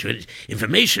you got your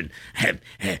information.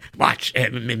 Watch.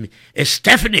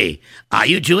 Stephanie, are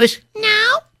you Jewish?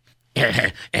 No.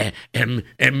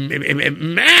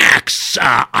 Max,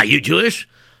 are you Jewish?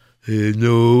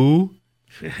 No.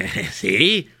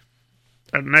 See?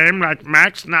 A name like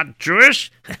Max, not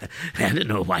Jewish? I don't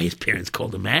know why his parents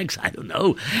called him Max. I don't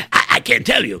know. I can't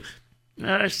tell you.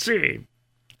 I see.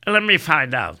 Let me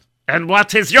find out. And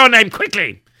what is your name,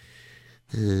 quickly?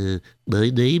 My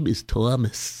name is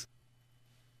Thomas.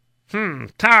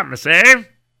 Thomas, eh?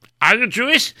 Are you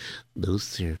Jewish? No,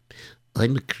 sir.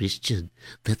 I'm a Christian.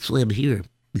 That's why I'm here.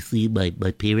 You see, my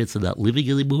parents are not living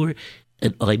anymore,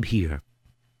 and I'm here.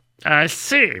 I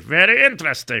see. Very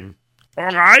interesting. All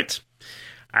right.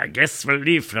 I guess we'll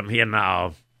leave from here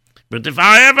now. But if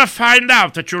I ever find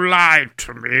out that you lied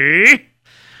to me,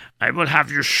 I will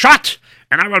have you shot,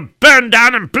 and I will burn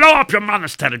down and blow up your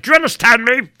monastery. Do you understand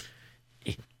me?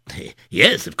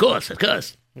 Yes, of course, of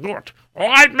course. Good. All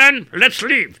right, men, let's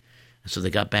leave. So they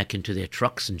got back into their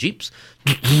trucks and jeeps,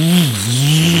 and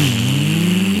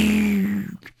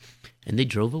they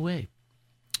drove away.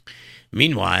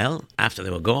 Meanwhile, after they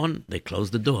were gone, they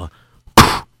closed the door.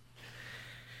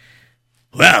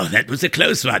 Well, that was a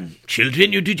close one.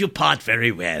 Children, you did your part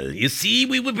very well. You see,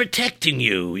 we were protecting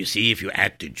you. You see, if you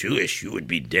acted Jewish, you would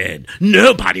be dead.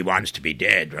 Nobody wants to be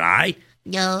dead, right?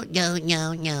 No, no,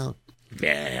 no, no.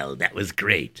 Well, that was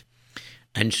great.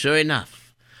 And sure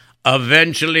enough,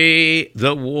 eventually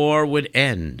the war would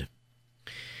end.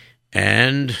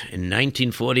 And in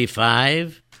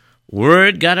 1945,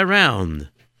 word got around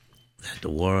that the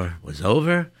war was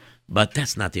over. But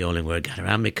that's not the only word got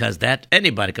around, because that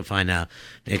anybody could find out.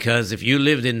 Because if you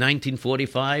lived in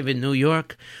 1945 in New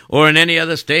York or in any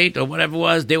other state or whatever it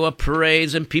was, there were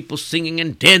parades and people singing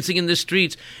and dancing in the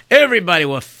streets. Everybody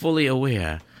was fully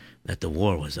aware that the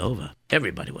war was over.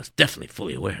 Everybody was definitely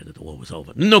fully aware that the war was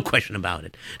over. No question about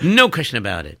it. No question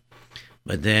about it.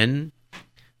 But then,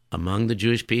 among the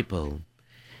Jewish people,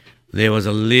 there was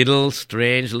a little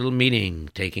strange little meeting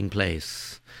taking place.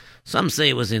 Some say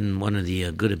it was in one of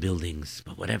the Gouda buildings,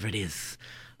 but whatever it is,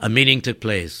 a meeting took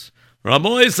place. Rabbi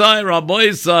Yisai,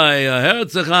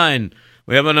 Herzechain,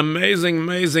 we have an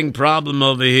amazing problem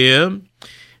over here.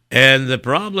 And the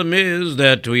problem is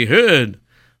that we heard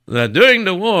that during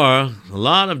the war, a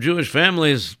lot of Jewish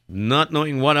families, not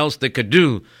knowing what else they could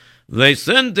do, they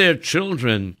sent their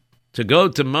children to go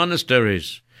to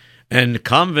monasteries and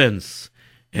convents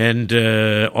and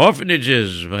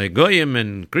orphanages by Goyim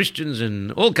and Christians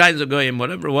and all kinds of Goyim,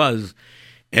 whatever it was.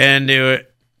 And you're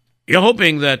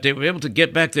hoping that they were able to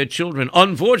get back their children.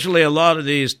 Unfortunately, a lot of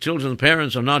these children's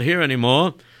parents are not here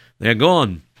anymore. They're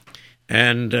gone.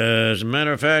 And as a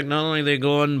matter of fact, not only are they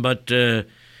gone, but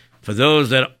for those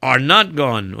that are not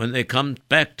gone, when they come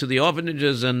back to the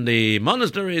orphanages and the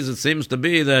monasteries, it seems to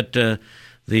be that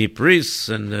the priests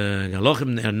and the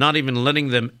Halochim are not even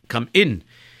letting them come in.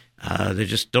 They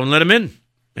just don't let them in.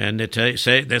 And they're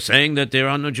saying that there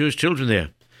are no Jewish children there.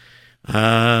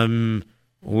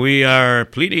 We are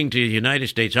pleading to the United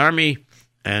States Army,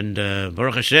 and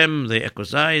Baruch Hashem, they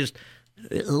exercised.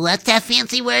 What's that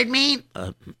fancy word mean?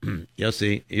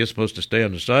 Yossi, you're supposed to stay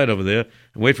on the side over there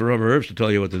and wait for Rabbi Erps to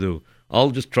tell you what to do.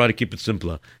 I'll just try to keep it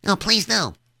simpler. No, please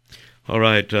no. All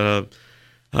right. The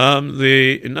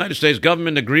United States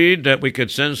government agreed that we could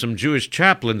send some Jewish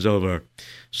chaplains over.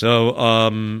 So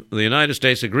the United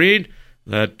States agreed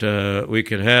that we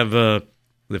could have the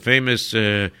famous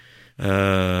Askin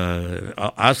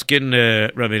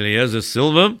Rabbi Eliezer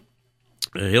Silva.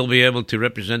 He'll be able to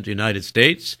represent the United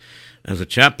States as a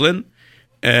chaplain.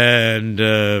 And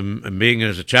being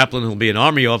as a chaplain, he'll be an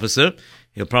army officer.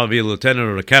 He'll probably be a lieutenant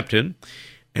or a captain.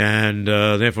 And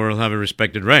therefore, he'll have a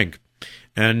respected rank.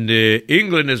 And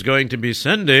England is going to be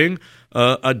sending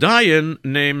a Dayan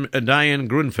named Dayan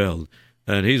Grunfeld.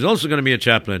 And he's also going to be a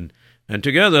chaplain. And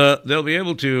together, they'll be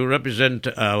able to represent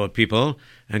our people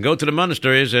and go to the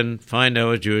monasteries and find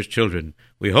our Jewish children.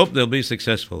 We hope they'll be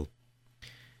successful.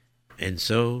 And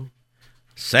so,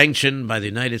 sanctioned by the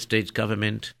United States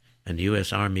government and the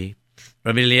U.S. Army,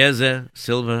 Rabbi Eliezer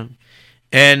Silva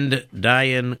and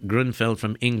Dayan Grunfeld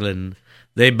from England,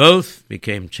 they both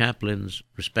became chaplains,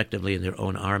 respectively, in their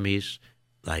own armies,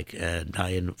 like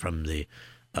Dayan from the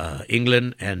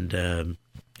England and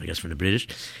I guess from the British,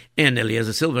 and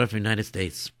Eliezer Silva from the United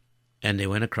States. And they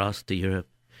went across to Europe.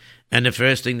 And the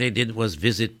first thing they did was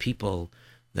visit people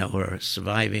that were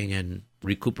surviving and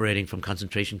recuperating from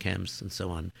concentration camps and so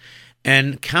on.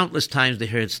 And countless times they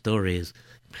heard stories.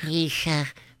 Please,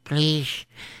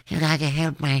 you gotta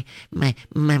help my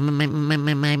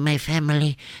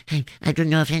family. I don't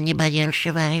know if anybody else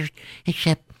survived,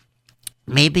 except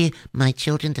maybe my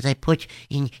children that I put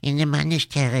in the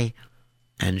monastery.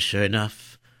 And sure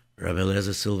enough, Rabbi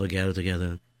Eliezer Silva gathered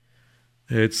together.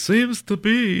 It seems to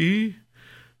be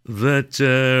that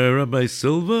Rabbi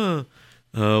Silva,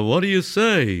 what do you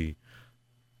say?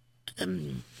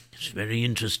 It's very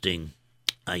interesting.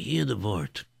 I hear the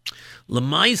word.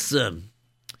 Lamaisa,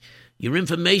 your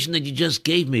information that you just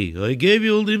gave me. I gave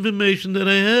you all the information that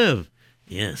I have.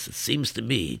 Yes, it seems to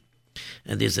be.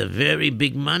 And there's a very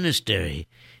big monastery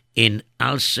in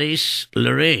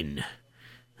Alsace-Lorraine.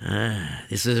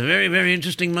 This is a very, very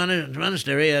interesting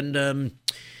monastery, and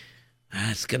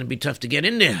it's going to be tough to get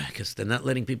in there because they're not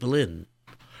letting people in.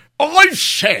 I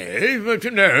say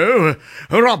that,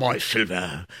 Rabbi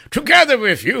Silver, together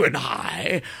with you and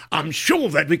I'm sure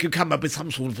that we could come up with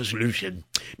some sort of a solution.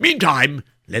 Meantime,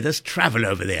 let us travel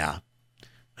over there.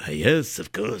 Yes,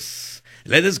 of course.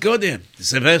 Let us go there. It's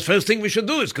the first thing we should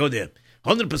do is go there.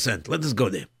 100%. Let us go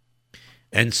there.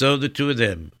 And so the two of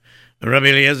them, Rabbi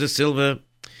Eliezer Silver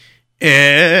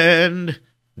and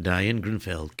Diane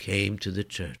Grunfeld, came to the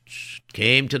church,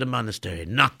 came to the monastery,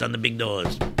 knocked on the big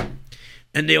doors.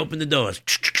 And they opened the doors.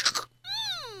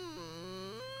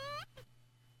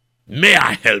 May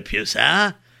I help you,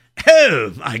 sir?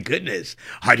 Oh, my goodness.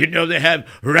 I didn't know they have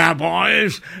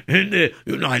rabbis in the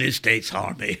United States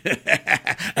Army.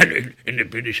 And in the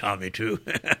British Army, too.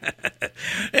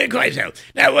 Quite so.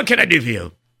 Now, what can I do for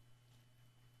you?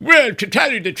 Well, to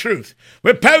tell you the truth,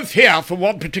 we're both here for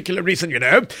one particular reason,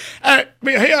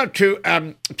 We're here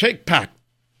to take back.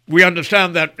 We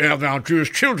understand that there are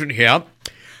Jewish children here,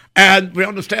 and we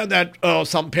understand that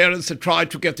some parents have tried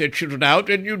to get their children out,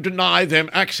 and you deny them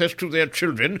access to their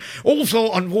children. Also,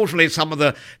 unfortunately, some of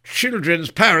the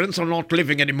children's parents are not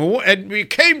living anymore, and we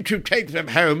came to take them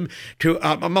home to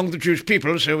among the Jewish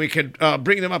people so we could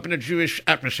bring them up in a Jewish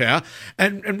atmosphere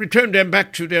and return them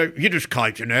back to their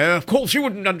Yiddishkeit, Of course, you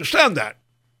wouldn't understand that.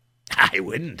 I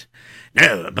wouldn't.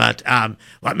 No, but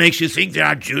what makes you think there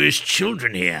are Jewish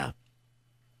children here?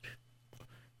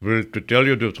 Well, to tell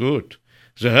you the truth,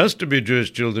 there has to be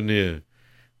Jewish children here.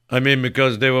 I mean,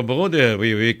 because they were brought here.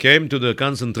 We came to the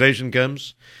concentration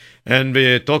camps, and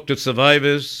we talked to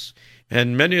survivors,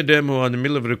 and many of them who are in the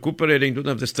middle of recuperating don't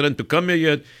have the strength to come here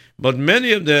yet, but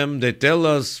many of them, they tell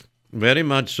us very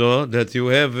much so that you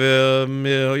have,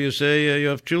 you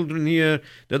have children here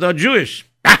that are Jewish.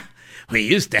 We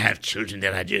used to have children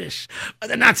that are Jewish, but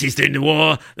the Nazis during the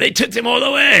war, they took them all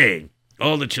away.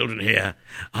 All the children here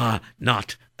are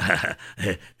not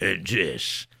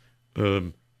Jewish.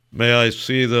 May I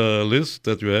see the list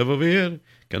that you have over here?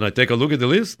 Can I take a look at the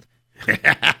list? You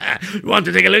want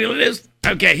to take a look at the list?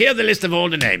 Okay, here's the list of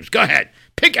all the names. Go ahead.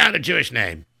 Pick out a Jewish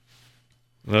name.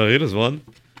 Here is one.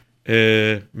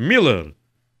 Miller.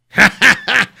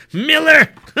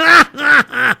 Miller?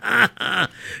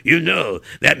 You know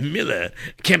that Miller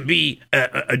can be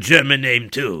a German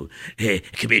name, too.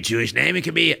 It can be a Jewish name. It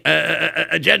can be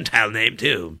a Gentile name,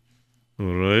 too.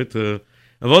 All right. And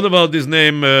what about this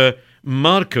name,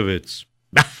 Markovitz?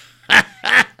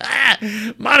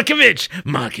 Markovitch.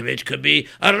 Markovitch could be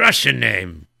a Russian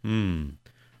name.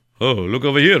 Oh, look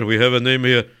over here. We have a name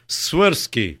here,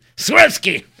 Swirsky.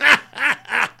 Swirsky!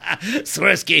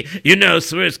 Swirsky.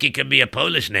 Swirsky could be a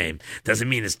Polish name. Doesn't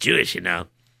mean it's Jewish,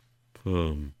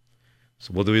 So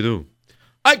what do we do?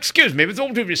 Excuse me, with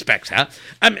all due respect, sir.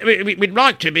 We'd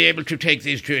like to be able to take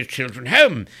these Jewish children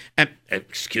home.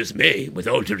 Excuse me, with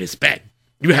all due respect.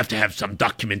 You have to have some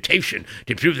documentation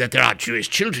to prove that there are Jewish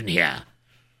children here.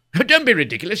 Don't be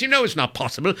ridiculous. It's not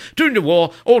possible. During the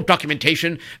war, all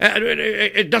documentation,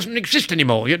 it doesn't exist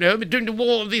anymore, During the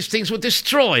war, these things were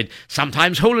destroyed.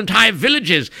 Sometimes whole entire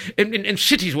villages and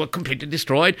cities were completely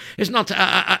destroyed. There's not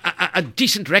a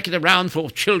decent record around for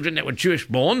children that were Jewish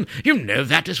born. You know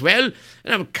that as well.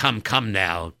 Oh, come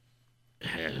now.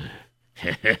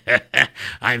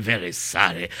 I'm very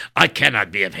sorry. I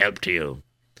cannot be of help to you.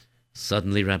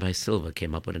 Suddenly, Rabbi Silver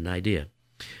came up with an idea.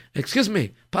 Excuse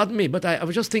me, pardon me, but I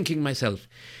was just thinking myself.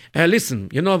 Listen,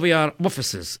 we are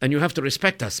officers, and you have to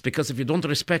respect us, because if you don't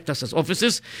respect us as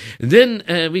officers, then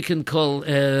we can call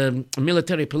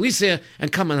military police here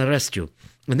and come and arrest you.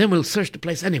 And then we'll search the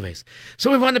place anyways. So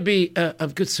we want to be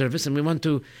of good service, and we want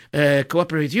to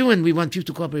cooperate with you, and we want you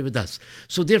to cooperate with us.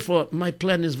 So therefore, my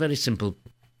plan is very simple.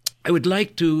 I would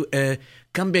like to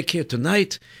come back here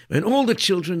tonight when all the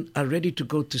children are ready to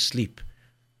go to sleep.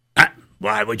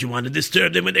 Why would you want to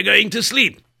disturb them when they're going to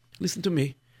sleep? Listen to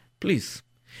me, please.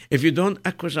 If you don't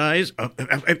acquiesce, what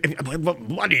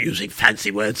are you using fancy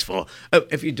words for?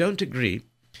 If you don't agree,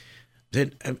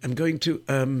 then I'm going to,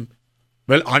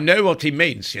 well, I know what he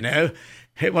means,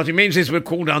 What he means is we'll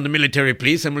call down the military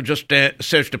police and we'll just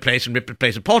search the place and rip the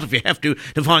place apart if you have to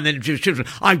find any Jewish children.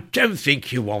 I don't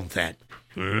think you want that.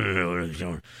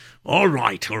 All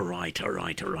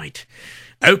right.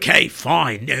 Okay,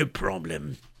 fine, no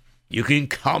problem. You can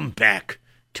come back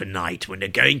tonight when they're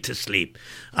going to sleep.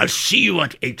 I'll see you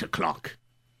at 8 o'clock.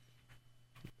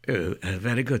 Oh,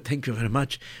 very good. Thank you very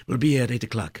much. We'll be here at 8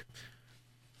 o'clock.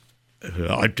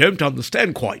 I don't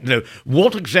understand quite.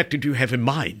 What exactly do you have in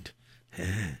mind?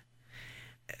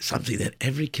 Something that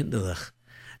every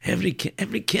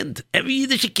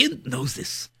Yiddish kind knows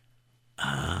this.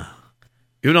 Oh,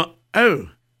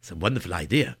 it's a wonderful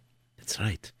idea. That's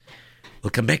right.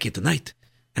 We'll come back here tonight,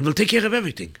 and we'll take care of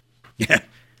everything. Yeah.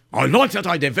 I like that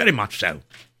idea very much so.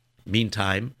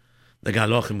 Meantime, the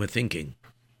Galachim were thinking,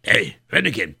 hey,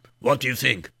 Renegade, what do you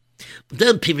think?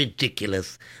 Don't be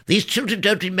ridiculous. These children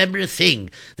don't remember a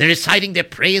thing. They're reciting their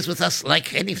prayers with us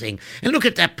like anything. And look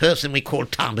at that person we call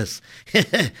Thomas.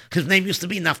 His name used to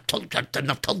be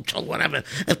Naftol, whatever.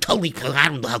 Tony, I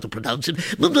don't know how to pronounce it.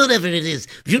 But whatever it is,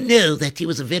 you know that he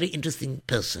was a very interesting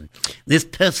person. This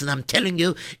person, I'm telling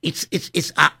you, it's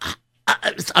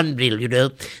unreal, you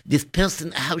know. This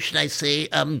person, how should I say,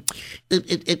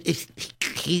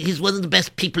 he's one of the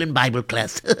best people in Bible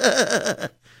class.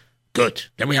 Good.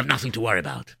 Then we have nothing to worry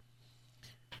about.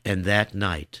 And that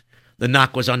night, the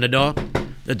knock was on the door.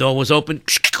 The door was open.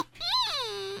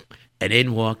 And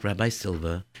in walked Rabbi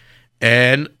Silver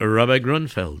and Rabbi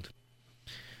Grunfeld.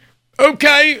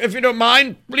 Okay, if you don't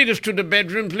mind, lead us to the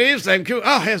bedroom, please. Thank you.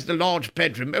 Oh, here's the large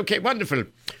bedroom. Okay, wonderful.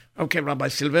 Okay, Rabbi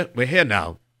Silver, we're here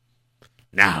now.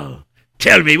 Now,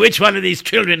 tell me, which one of these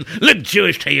children look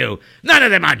Jewish to you? None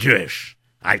of them are Jewish.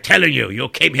 I'm telling you, you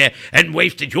came here and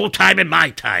wasted your time and my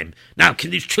time. Now,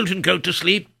 can these children go to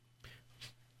sleep?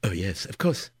 Oh, yes, of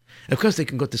course. Of course they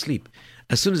can go to sleep.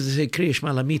 As soon as they say Kriya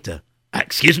Shema Lamita.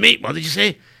 Excuse me, what did you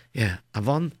say? Yeah,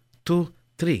 1, 2,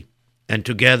 3. And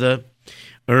together,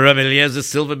 Rabbi Eliezer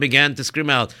Silver began to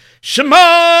scream out,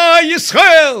 Shema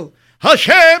Yisroel!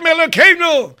 Hashem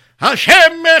Elokeinu!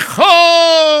 Hashem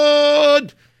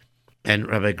Echad! And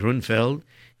Rabbi Grunfeld,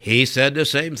 he said the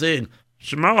same thing.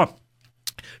 Shema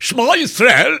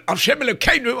Yisrael, Hashem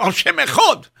Elokeinu, Hashem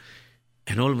Echad.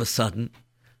 And all of a sudden,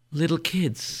 little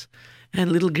kids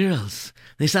and little girls,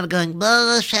 they started going,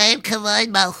 Baruch Hashem Kavod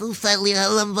Malchus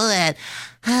Le'olam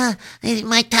Vaed. Is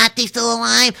my tati still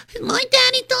alive? Is my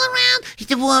daddy still around? Is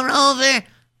the war over?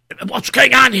 What's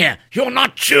going on here? You're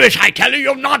not Jewish, I tell you,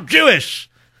 you're not Jewish.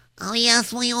 Oh,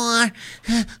 yes, we are.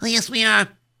 Oh, yes, we are.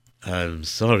 I'm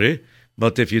sorry,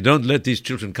 but if you don't let these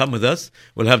children come with us,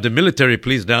 we'll have the military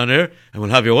police down here, and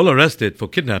we'll have you all arrested for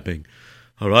kidnapping.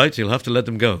 All right, you'll have to let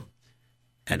them go.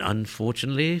 And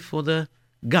unfortunately for the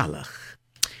Galach,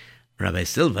 Rabbi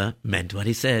Silver meant what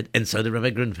he said, and so did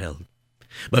Rabbi Grunfeld.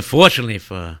 But fortunately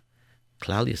for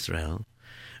Klal Yisrael,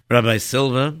 Rabbi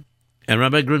Silver and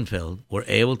Rabbi Grunfeld were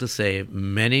able to save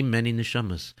many, many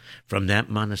neshamas from that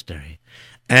monastery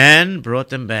and brought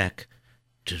them back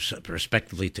to,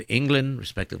 respectively to England,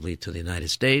 respectively to the United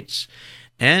States.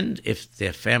 And if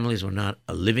their families were not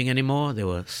living anymore, they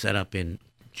were set up in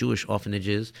Jewish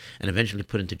orphanages and eventually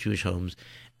put into Jewish homes.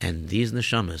 And these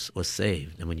neshamas were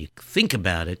saved. And when you think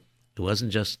about it, it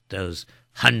wasn't just those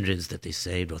hundreds that they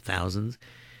saved or thousands.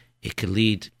 It could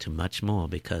lead to much more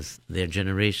because their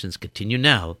generations continue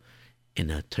now in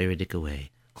a Torah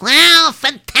way. Wow,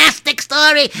 fantastic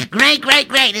story.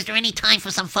 Great. Is there any time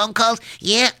for some phone calls?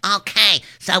 Yeah, okay.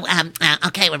 So,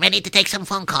 okay, we're ready to take some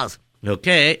phone calls.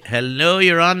 Okay, hello,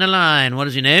 you're on the line. What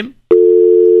is your name?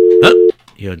 Oh,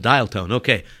 your dial tone.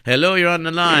 Okay, hello, you're on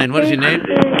the line. What is your name?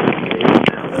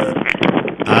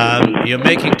 You're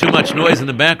making too much noise in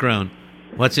the background.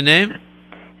 What's your name?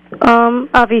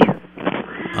 Avi.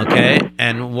 Okay,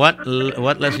 and what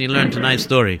lesson you learned tonight's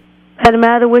story? No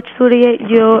matter which Surah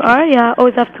you are, you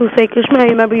always have to say Krishna.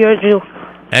 Remember, you're a Jew.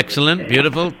 Excellent,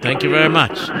 beautiful. Thank you very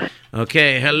much.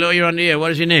 Okay, hello, you're on the air.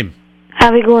 What is your name?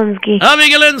 Avi Galinsky. Avi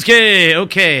Galinsky.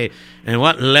 Okay, and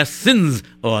what lessons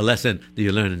or lesson do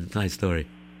you learn in tonight's story?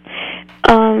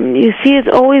 You see, it's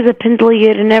always a pintle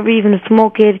kid and never even a small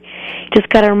kid. Just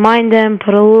gotta remind them,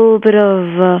 put a little bit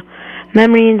of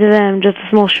memory into them. Just a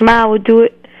small Shema would do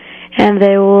it, and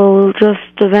they will just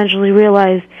eventually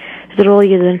realize that they're all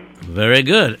Yidden. Very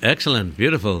good. Excellent.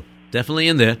 Beautiful. Definitely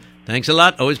in there. Thanks a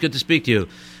lot. Always good to speak to you.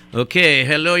 Okay.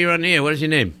 Hello, you're on the air. What is your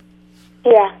name?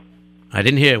 Shira. I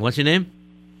didn't hear. What's your name?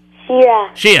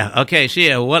 Shira. Shia. Okay,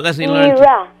 Shia. What lesson you learned?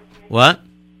 Shira. What?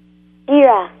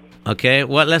 Shira. Okay.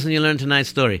 What lesson you learned tonight's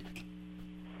story?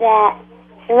 That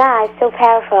Shema is so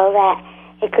powerful that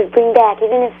it could bring back,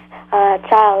 even if a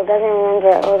child doesn't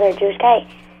remember all their Jewish guy,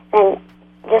 then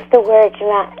just the word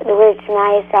Shema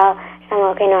Yisrael, Hashem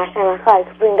Elokeinu, Hashem Echad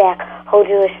could bring back whole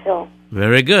Jewish soul.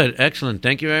 Very good. Excellent.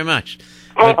 Thank you very much.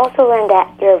 And I also learned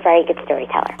that you're a very good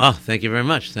storyteller. Oh, thank you very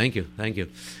much. Thank you.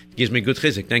 Gives me good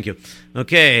chizik. Thank you.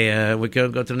 Okay, we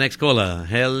can go to the next caller.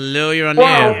 Hello, you're on the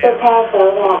air.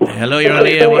 Hello, you're on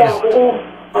the air.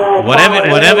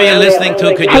 Whatever you're listening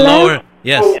to, could you lower?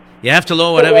 Yes, you have to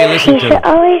lower whatever you're listening to. You should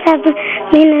always have the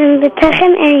minimum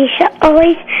betachem, and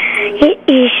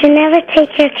you should never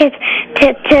take your kids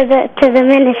to the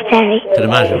ministry. To the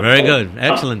ministry. Very good.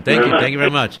 Excellent. Thank you very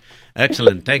much.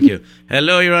 Excellent. Thank you.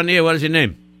 Hello, you're on the air. What is your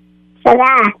name?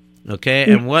 Salah.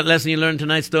 Okay, and what lesson you learned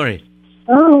tonight's story?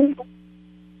 Oh.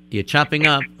 You're chopping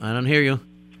up. I don't hear you.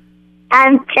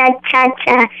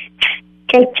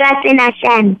 To trust in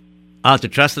Hashem. Ah, to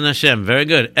trust in Hashem. Very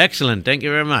good. Excellent. Thank you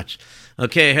very much.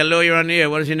 Okay, hello, you're on the air.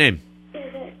 What is your name?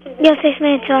 Yosef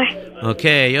Mentor.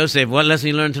 Okay, Yosef, what lesson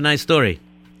you learned tonight's story?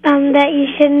 That you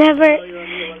should never,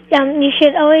 you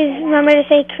should always remember to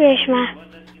say Kriya Shema.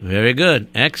 Very good.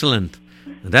 Excellent.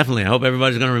 Definitely. I hope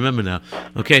everybody's going to remember now.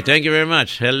 Okay, thank you very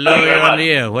much. Hello, you're on the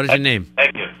air. What is your name?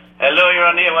 Thank you. Hello, you're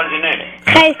on the air. What is your name?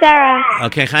 Hi, Sarah.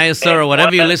 Okay, Chaya Sora,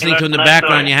 whatever you're listening to in the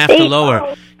background, you have to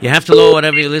lower. You have to lower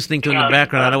whatever you're listening to in the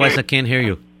background, otherwise I can't hear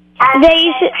you. That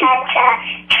you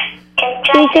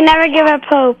should never give up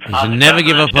hope. You should never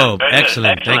give up hope.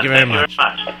 Excellent. Thank you very much.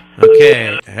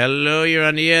 Okay, hello, you're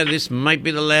on the air. This might be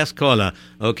the last caller.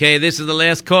 Okay, this is the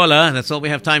last caller. That's all we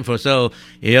have time for. So,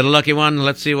 you're the lucky one.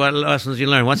 Let's see what lessons you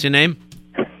learned. What's your name?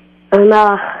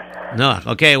 Noah. Noah.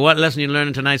 Okay, what lesson you learned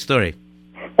in tonight's story?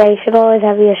 That you should always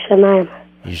have your Shemaim.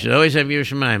 You should always have your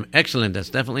Shemaim. Excellent. That's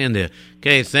definitely in there.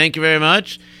 Okay, thank you very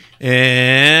much.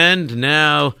 And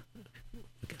now,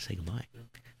 I gotta say goodbye.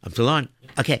 I'm still on.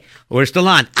 Okay, we're still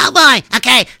on. Oh boy.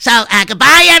 Okay, so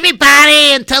goodbye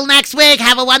everybody. Until next week.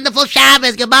 Have a wonderful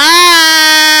Shabbos.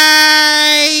 Goodbye.